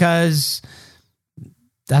team because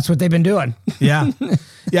that's what they've been doing. Yeah.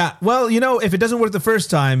 Yeah. Well, if it doesn't work the first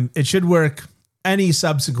time, it should work any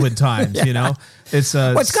subsequent times, It's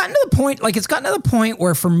it's gotten to the point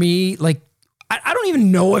where for me, like, I don't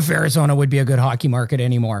even know if Arizona would be a good hockey market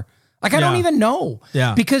anymore. Like, I don't even know.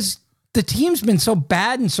 Yeah. Because the team's been so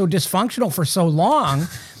bad and so dysfunctional for so long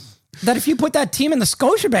that if you put that team in the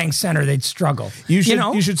Scotiabank Center, they'd struggle. You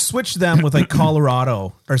should switch them with like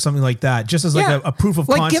Colorado or something like that, just as like a proof of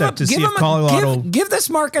concept to see if Colorado give this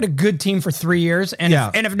market a good team for 3 years, and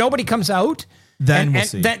if nobody comes out, then we'll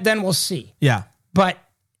see. Then we'll see. Yeah, but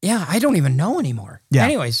I don't even know anymore. Yeah.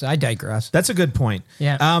 Anyways, I digress. That's a good point.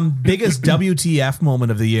 Yeah. Biggest WTF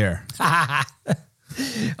moment of the year.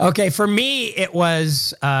 Okay, for me it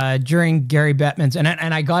was during Gary Bettman's, and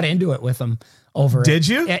I got into it with him. Over Did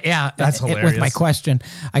you? Yeah. That's hilarious. With my question.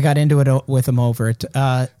 I got into it with him over it.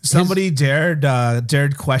 Somebody dared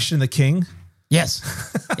question the king? Yes.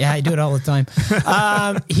 Yeah, I do it all the time.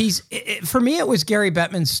 For me, it was Gary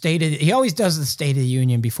Bettman's he always does the State of the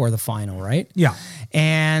Union before the final, right? Yeah.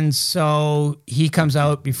 And so he comes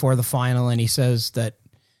out before the final and he says that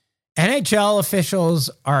NHL officials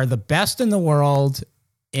are the best in the world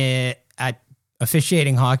at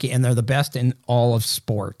officiating hockey, and they're the best in all of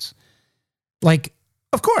sports. Like,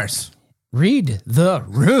 of course. Read the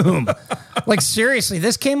room. Like, seriously,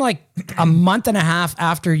 this came like a month and a half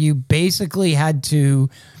after you basically had to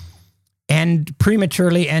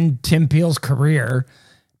prematurely end Tim Peel's career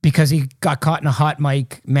because he got caught in a hot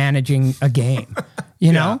mic managing a game,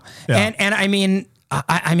 you know? Yeah. And I mean,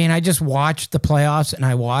 I just watched the playoffs, and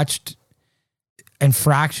I watched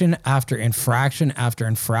infraction after infraction after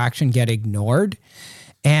infraction get ignored.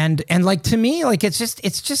 And like, to me, like,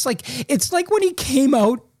 it's like when he came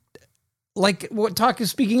out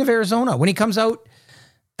speaking of Arizona, when he comes out,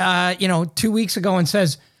 2 weeks ago and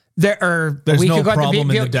says there's no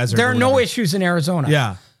problem in the desert. There are no issues in Arizona.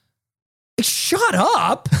 Yeah. Shut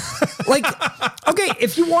up. Okay,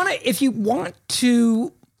 if you want to say,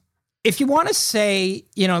 if you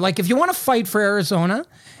want to fight for Arizona,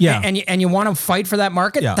 and you want to fight for that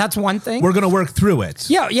market, that's one thing. We're going to work through it.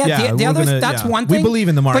 That's one thing. We believe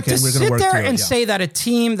in the market. But to sit there and say that a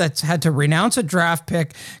team that's had to renounce a draft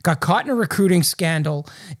pick, got caught in a recruiting scandal,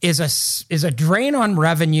 is a drain on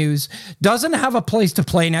revenues, doesn't have a place to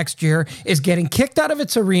play next year, is getting kicked out of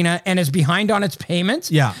its arena, and is behind on its payments.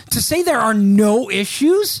 Yeah. To say there are no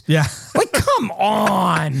issues. Yeah. Come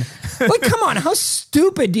on. Come on. How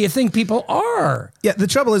stupid do you think people are? Yeah. The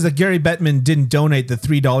trouble is that Gary Bettman didn't donate the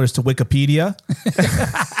 $3 to Wikipedia.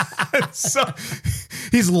 So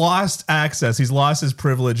he's lost access. He's lost his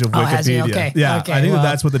privilege of Wikipedia. Has he? Okay. Yeah. Okay, I think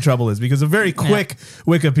that's what the trouble is, because a very quick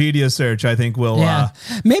Wikipedia search, I think, will.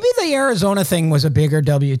 Maybe the Arizona thing was a bigger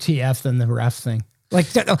WTF than the ref thing.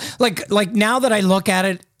 Like now that I look at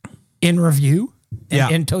it in review,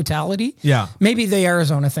 in totality, maybe the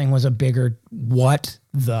Arizona thing was a bigger podcast.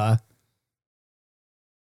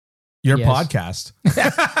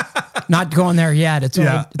 Not going there yet. It's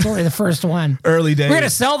only the first one. Early days. We're going to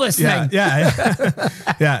sell this thing.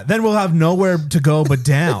 Yeah. Then we'll have nowhere to go but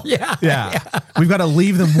down. Yeah. We've got to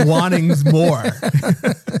leave them wanting more.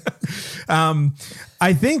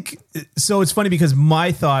 I think, so it's funny because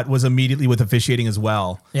my thought was immediately with officiating as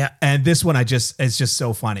well. Yeah. And this one, it's just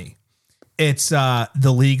so funny. It's the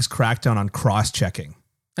league's crackdown on cross-checking.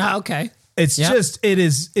 Okay.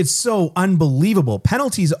 It's so unbelievable.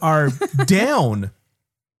 Penalties are down.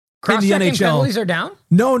 Cross-checking penalties are down?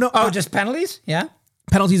 No. Oh, just penalties? Yeah.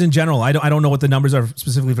 Penalties in general. I don't know what the numbers are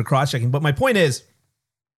specifically for cross-checking, but my point is,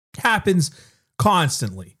 it happens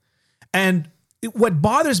constantly. And what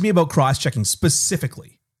bothers me about cross-checking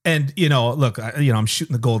specifically, and, look, I'm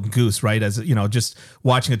shooting the golden goose, right? As, just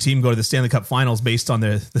watching a team go to the Stanley Cup Finals based on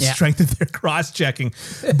the strength of their cross-checking.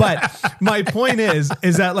 But my point is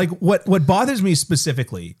that, like, what bothers me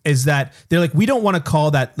specifically is that they're like, we don't want to call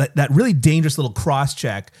that really dangerous little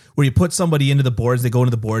cross-check where you put somebody into the boards, they go into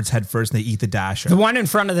the boards head first, and they eat the dasher. The one in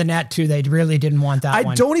front of the net, too, they really didn't want that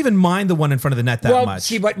one. I don't even mind the one in front of the net that much.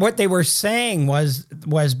 See, what they were saying was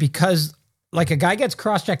because, like, a guy gets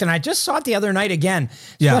cross-checked, and I just saw it the other night again,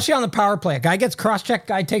 especially on the power play. A guy gets cross-checked,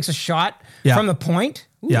 guy takes a shot from the point.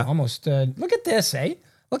 Ooh, almost. Look at this, eh?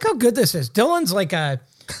 Look how good this is. Dylan's like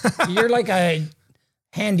you're like a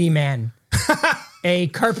handyman, a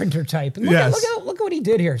carpenter type. And look at what he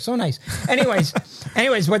did here. So nice. Anyways,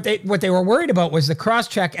 what they were worried about was the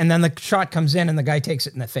cross-check, and then the shot comes in, and the guy takes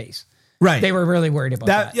it in the face. Right. They were really worried about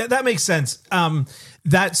that. Yeah, that makes sense.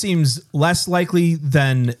 That seems less likely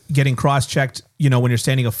than getting cross-checked, when you're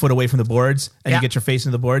standing a foot away from the boards and you get your face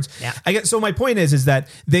into the boards. Yeah. So my point is that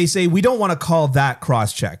they say we don't want to call that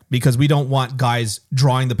cross-check because we don't want guys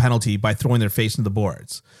drawing the penalty by throwing their face into the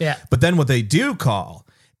boards. Yeah. But then what they do call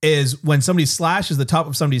is when somebody slashes the top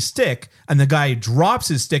of somebody's stick and the guy drops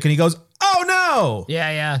his stick and he goes, "Oh no!"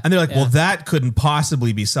 Yeah. And they're like, "Well, that couldn't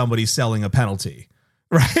possibly be somebody selling a penalty."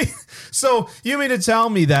 Right. So you mean to tell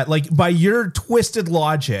me that, like, by your twisted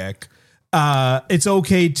logic, it's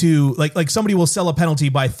okay to like somebody will sell a penalty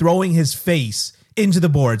by throwing his face into the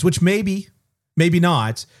boards, which maybe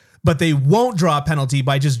not, but they won't draw a penalty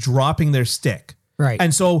by just dropping their stick. Right.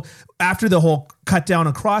 And so after the whole cut down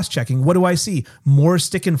on cross-checking, what do I see? More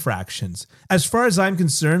stick infractions. As far as I'm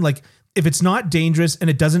concerned, like, if it's not dangerous and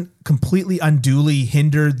it doesn't completely unduly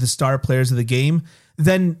hinder the star players of the game,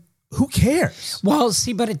 then who cares? Well,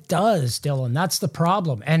 see, but it does, Dylan. That's the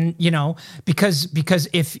problem. And, because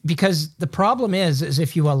the problem is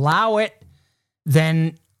if you allow it,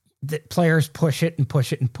 then the players push it and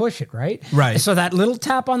push it and push it, right? Right. So that little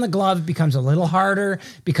tap on the glove becomes a little harder,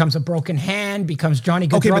 becomes a broken hand, becomes Johnny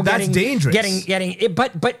Gaudreau. Okay, but that's dangerous. Getting it,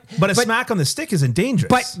 but a smack on the stick isn't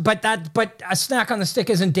dangerous. But a smack on the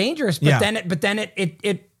stick isn't dangerous. But then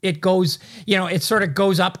it goes, it sort of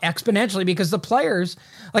goes up exponentially because the players,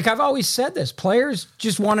 like I've always said this, players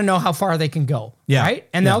just want to know how far they can go. Yeah. Right.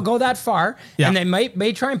 And they'll go that far and they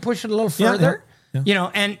may try and push it a little further.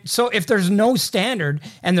 Yeah. And so if there's no standard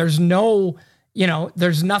and there's no,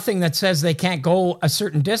 there's nothing that says they can't go a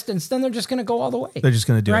certain distance, then they're just going to go all the way. They're just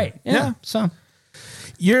going to do it. Right. Yeah. So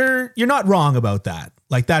you're not wrong about that.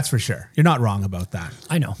 Like, that's for sure. You're not wrong about that.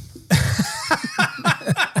 I know.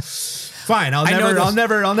 Fine.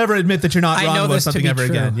 I'll never admit that you're not wrong about something ever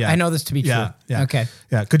again. Yeah. I know this to be true. Yeah. Okay.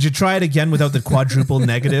 Yeah. Could you try it again without the quadruple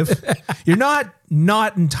negative? You're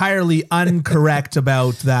not entirely incorrect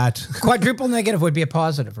about that. Quadruple negative would be a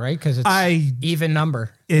positive, right? Because it's even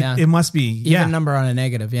number. It must be even number on a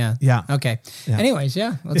negative. Yeah. Yeah. Okay. Yeah. Anyways,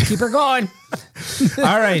 let's keep her going.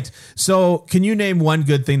 All right. So can you name one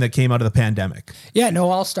good thing that came out of the pandemic? Yeah. No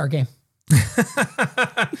All-Star game.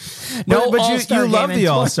 But you love the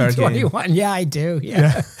All-Star game. Yeah, I do.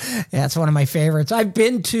 Yeah. It's one of my favorites. I've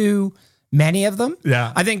been to many of them.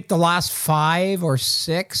 Yeah. I think the last 5 or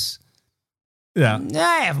 6. Yeah.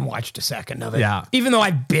 I haven't watched a second of it. Yeah. Even though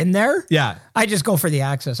I've been there. Yeah. I just go for the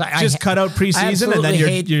access. Just cut out preseason and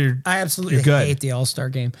then I absolutely hate the All-Star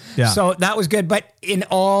game. Yeah. So that was good. But in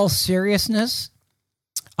all seriousness,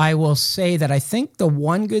 I will say that I think the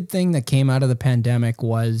one good thing that came out of the pandemic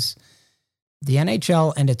was the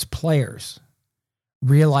NHL and its players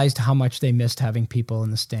realized how much they missed having people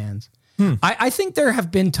in the stands. I think there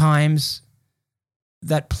have been times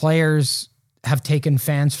that players have taken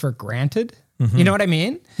fans for granted. Mm-hmm. You know what I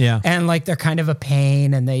mean? Yeah. And like they're kind of a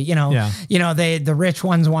pain, and they, the rich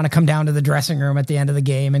ones want to come down to the dressing room at the end of the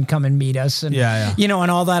game and come and meet us, and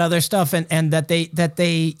and all that other stuff, and that they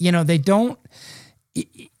they don't.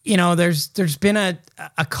 There's been a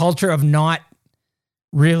culture of not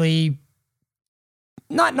really.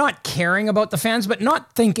 Not caring about the fans, but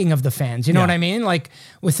not thinking of the fans. You know what I mean? Like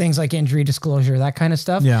with things like injury disclosure, that kind of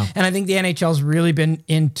stuff. Yeah. And I think the NHL's really been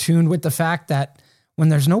in tune with the fact that when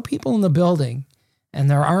there's no people in the building and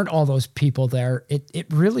there aren't all those people there, it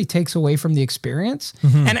really takes away from the experience.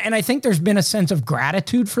 Mm-hmm. And I think there's been a sense of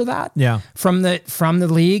gratitude for that. Yeah. From the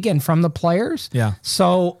league and from the players. Yeah.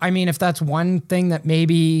 So, I mean, if that's one thing that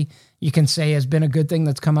maybe you can say has been a good thing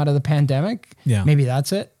that's come out of the pandemic, maybe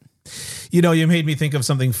that's it. You made me think of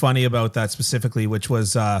something funny about that specifically, which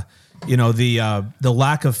was, the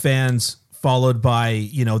lack of fans followed by,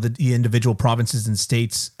 the individual provinces and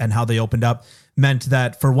states and how they opened up meant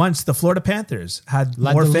that for once the Florida Panthers had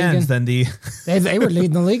more fans than the... they were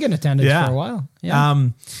leading the league in attendance for a while. Yeah.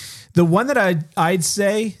 The one that I'd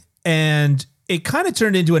say, and it kind of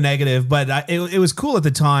turned into a negative, but it was cool at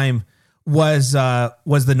the time, was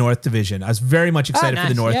the North Division. I was very much excited for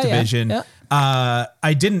the North Division. Yeah.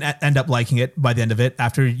 I didn't end up liking it by the end of it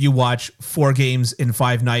after you watch 4 games in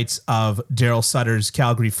 5 nights of Daryl Sutter's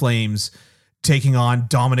Calgary Flames taking on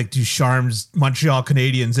Dominic Ducharme's Montreal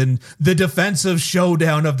Canadiens in the defensive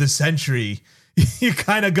showdown of the century. You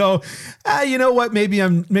kind of go, you know what? Maybe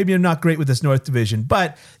I'm not great with this North Division,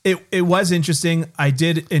 but it was interesting. I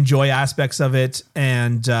did enjoy aspects of it,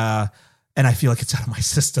 and I feel like it's out of my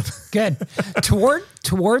system. Good.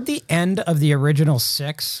 Toward the end of the original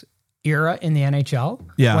 6 era in the NHL,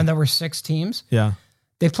 when there were 6 teams,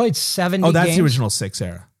 they played 70 games. Oh, that's the original 6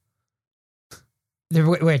 era.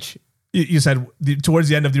 Which? You said towards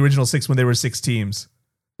the end of the original 6 when there were 6 teams.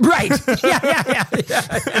 Right. Yeah,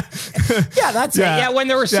 that's it. Yeah, when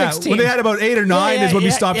there were 6 teams. When they had about 8 or 9 is when we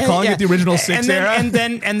stopped calling it the original 6 era. And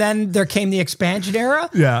then there came the expansion era.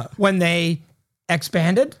 Yeah. When they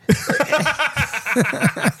expanded.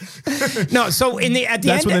 No, so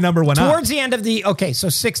that's when the number went towards the end of the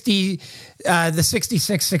 60 the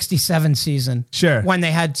 66-67 season. Sure. When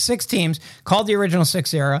they had 6 teams called the original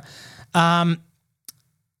 6 era.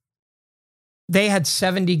 They had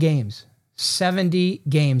 70 games. 70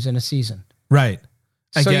 games in a season. Right.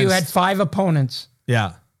 So you had 5 opponents.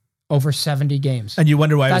 Yeah. Over 70 games. And you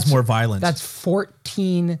wonder why it was more violent. That's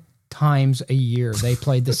 14 times a year they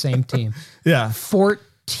played the same team. Yeah.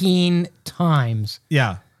 14 times.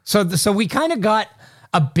 Yeah. So we kind of got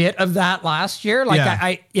a bit of that last year.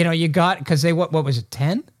 Like you got, because they, what was it,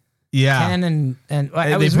 10? Yeah. 10 and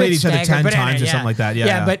they played each other 10 times or something like that.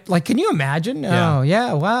 Yeah. But like, can you imagine? Yeah. Oh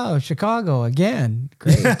yeah. Wow. Chicago again.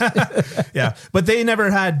 Great. Yeah. But they never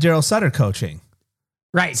had Daryl Sutter coaching.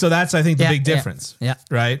 Right. So that's, I think, the big difference. Yeah.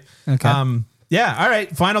 Right. Okay. Yeah. All right.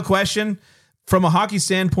 Final question. From a hockey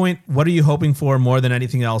standpoint, what are you hoping for more than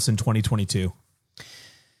anything else in 2022?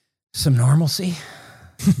 Some normalcy.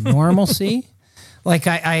 Like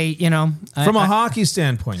from a hockey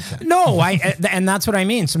standpoint, Ken. No, and that's what I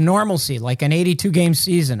mean. Some normalcy, like an 82 game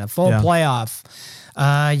season, a full playoff.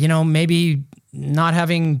 Maybe not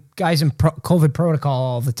having guys in COVID protocol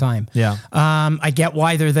all the time. Yeah. I get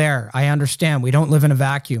why they're there. I understand. We don't live in a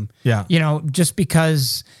vacuum. Yeah. Just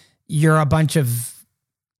because you're a bunch of,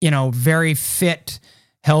 very fit,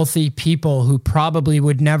 healthy people who probably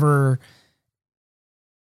would never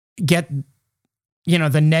get,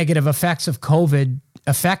 the negative effects of COVID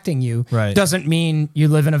affecting you Right. doesn't mean you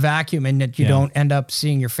live in a vacuum and that you don't end up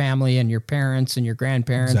seeing your family and your parents and your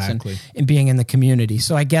grandparents Exactly. and being in the community.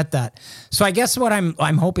 So I get that. So I guess what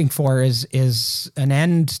I'm hoping for is an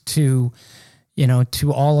end to,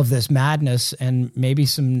 to all of this madness and maybe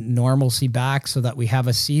some normalcy back so that we have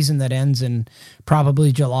a season that ends in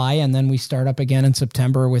probably July and then we start up again in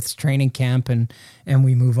September with training camp and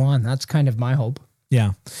we move on. That's kind of my hope.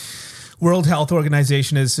 Yeah. World Health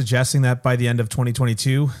Organization is suggesting that by the end of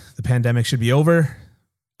 2022, the pandemic should be over.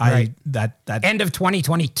 Right. That End of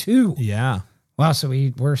 2022. Yeah. Wow. So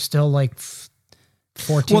we're still like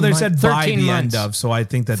 14 Well, they months, said by 13 the months. end of, so I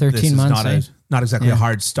think that 13 this is months, not exactly a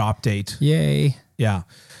hard stop date. Yay. Yeah.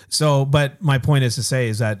 So, but my point is to say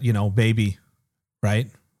is that, baby,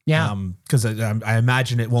 right? Yeah. Because I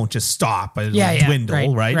imagine it won't just stop. It'll Yeah.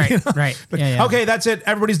 dwindle, right? Right. Yeah. Okay, that's it.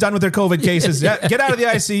 Everybody's done with their COVID cases. Yeah, get out of the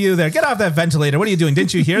ICU there. Get off that ventilator. What are you doing?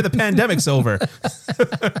 Didn't you hear? The pandemic's over.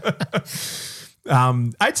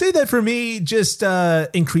 I'd say that for me, just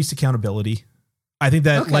increased accountability. I think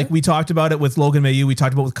that, like we talked about it with Logan Mailloux, we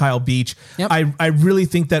talked about with Kyle Beach. Yep. I really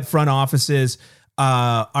think that front offices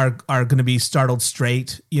are going to be startled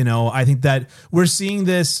straight. I think that we're seeing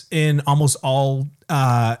this in almost all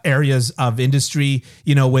areas of industry.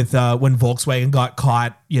 With when Volkswagen got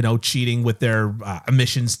caught, cheating with their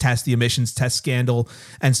emissions test, the emissions test scandal,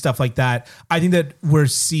 and stuff like that. I think that we're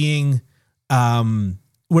seeing.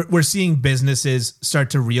 We're seeing businesses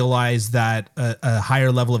start to realize that a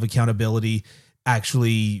higher level of accountability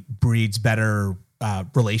actually breeds better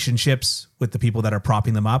relationships with the people that are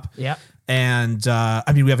propping them up. Yeah. And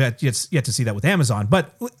we have yet to see that with Amazon,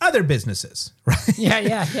 but with other businesses, right?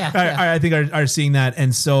 Yeah. I think are seeing that.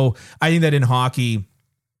 And so I think that in hockey,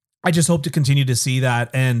 I just hope to continue to see that.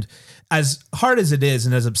 And as hard as it is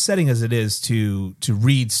and as upsetting as it is to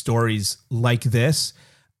read stories like this,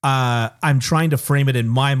 I'm trying to frame it in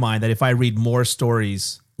my mind that if I read more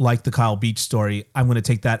stories like the Kyle Beach story, I'm going to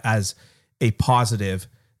take that as a positive,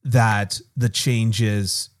 that the change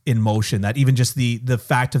is in motion, that even just the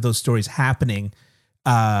fact of those stories happening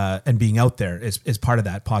and being out there is part of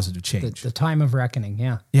that positive change. The time of reckoning.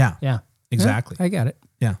 Yeah. Yeah. Exactly. Yeah, I get it.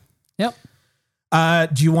 Yeah. Yep.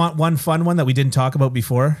 Do you want one fun one that we didn't talk about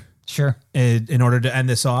before? Sure. In order to end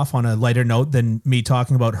this off on a lighter note than me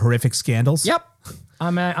talking about horrific scandals? Yep.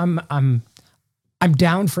 I'm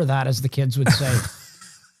down for that, as the kids would say.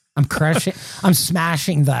 I'm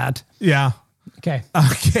smashing that. Yeah. Okay.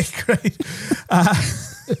 Okay, great. I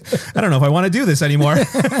don't know if I want to do this anymore.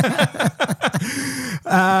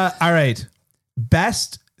 All right.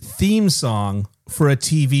 Best theme song for a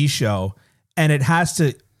TV show. And it has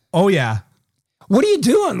to, oh yeah. What are you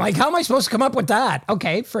doing? Like, how am I supposed to come up with that?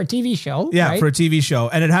 Okay, for a TV show. Yeah, right? for a TV show.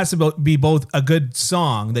 And it has to be both a good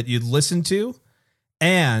song that you'd listen to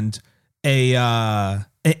and and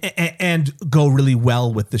go really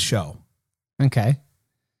well with the show. Okay.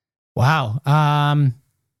 Wow.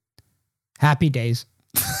 Happy Days.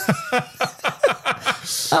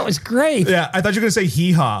 That was great. Yeah, I thought you were going to say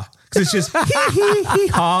hee-haw. Because it's just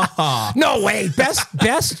hee-hee-hee-ha-ha. No way.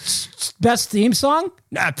 Best theme song?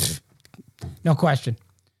 Nah, no question.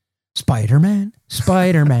 Spider-Man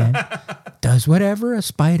does whatever a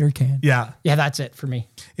spider can. Yeah. Yeah, that's it for me.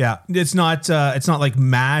 Yeah. It's not like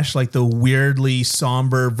MASH, like the weirdly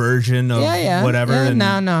somber version of whatever. Yeah, and,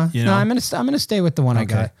 no. You know? No, I'm gonna stay with the one I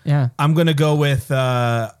got. Yeah. I'm gonna go with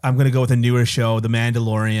a newer show, The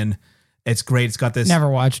Mandalorian. It's great. It's got this Never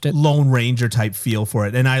watched it. Lone Ranger type feel for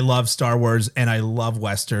it. And I love Star Wars and I love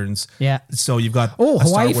Westerns. Yeah. So you've got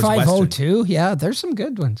Hawaii Star Wars 502. Yeah, there's some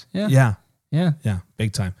good ones. Yeah. Yeah.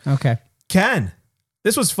 Big time. Okay. Ken,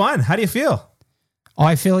 this was fun. How do you feel? Oh,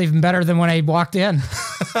 I feel even better than when I walked in.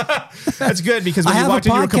 That's good, because when you walked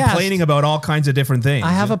in, you were complaining about all kinds of different things.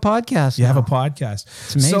 I have a podcast. You have a podcast.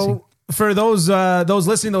 It's amazing. So for those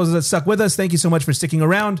listening, those that stuck with us, thank you so much for sticking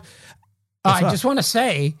around. I just want to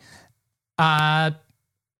say, I've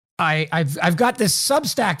got this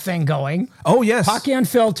Substack thing going. Oh, yes. Hockey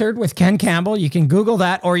Unfiltered with Ken Campbell. You can Google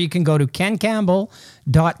that, or you can go to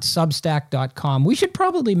kencampbell.substack.com. We should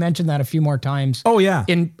probably mention that a few more times. Oh, yeah.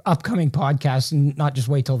 In upcoming podcasts and not just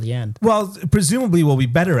wait till the end. Well, presumably we'll be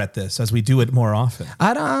better at this as we do it more often.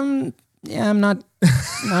 I'm not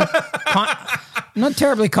not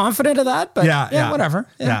terribly confident of that, but whatever.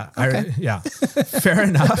 Yeah. Okay. Fair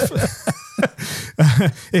enough.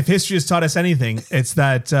 If history has taught us anything, it's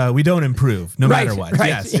that we don't improve no matter what. Right.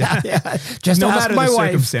 Yes. Yeah. Just no ask matter my the wife.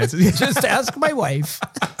 circumstances. Just ask my wife.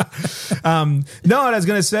 No, what I was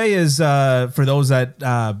going to say is for those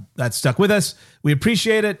that stuck with us, we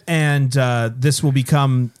appreciate it. And this will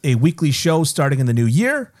become a weekly show starting in the new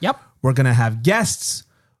year. Yep. We're going to have guests.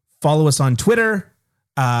 Follow us on Twitter.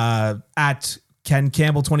 at Ken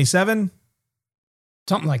Campbell 27.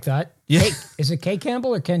 Something like that. Yeah. Is it K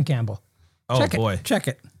Campbell or Ken Campbell? Oh boy. Check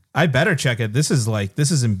it. I better check it. This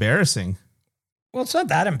is embarrassing. Well, it's not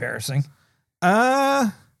that embarrassing.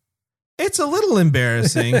 It's a little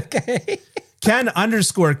embarrassing. Okay. Ken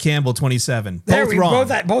 _ Campbell 27. There Both we wrong.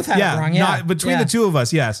 both had it wrong. Yeah. Not, between the two of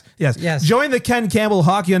us. Yes. Yes. Join the Ken Campbell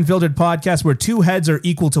Hockey Unfiltered podcast where 2 heads are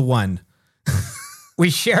equal to 1.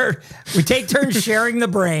 We take turns sharing the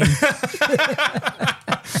brain.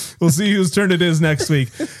 We'll see whose turn it is next week.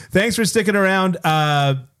 Thanks for sticking around.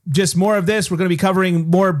 Just more of this. We're going to be covering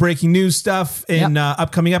more breaking news stuff in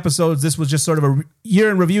upcoming episodes. This was just sort of a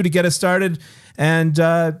year in review to get us started. And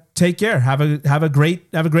take care. Have a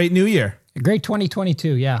great new year. A great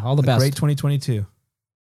 2022. Yeah. All the best. Great 2022.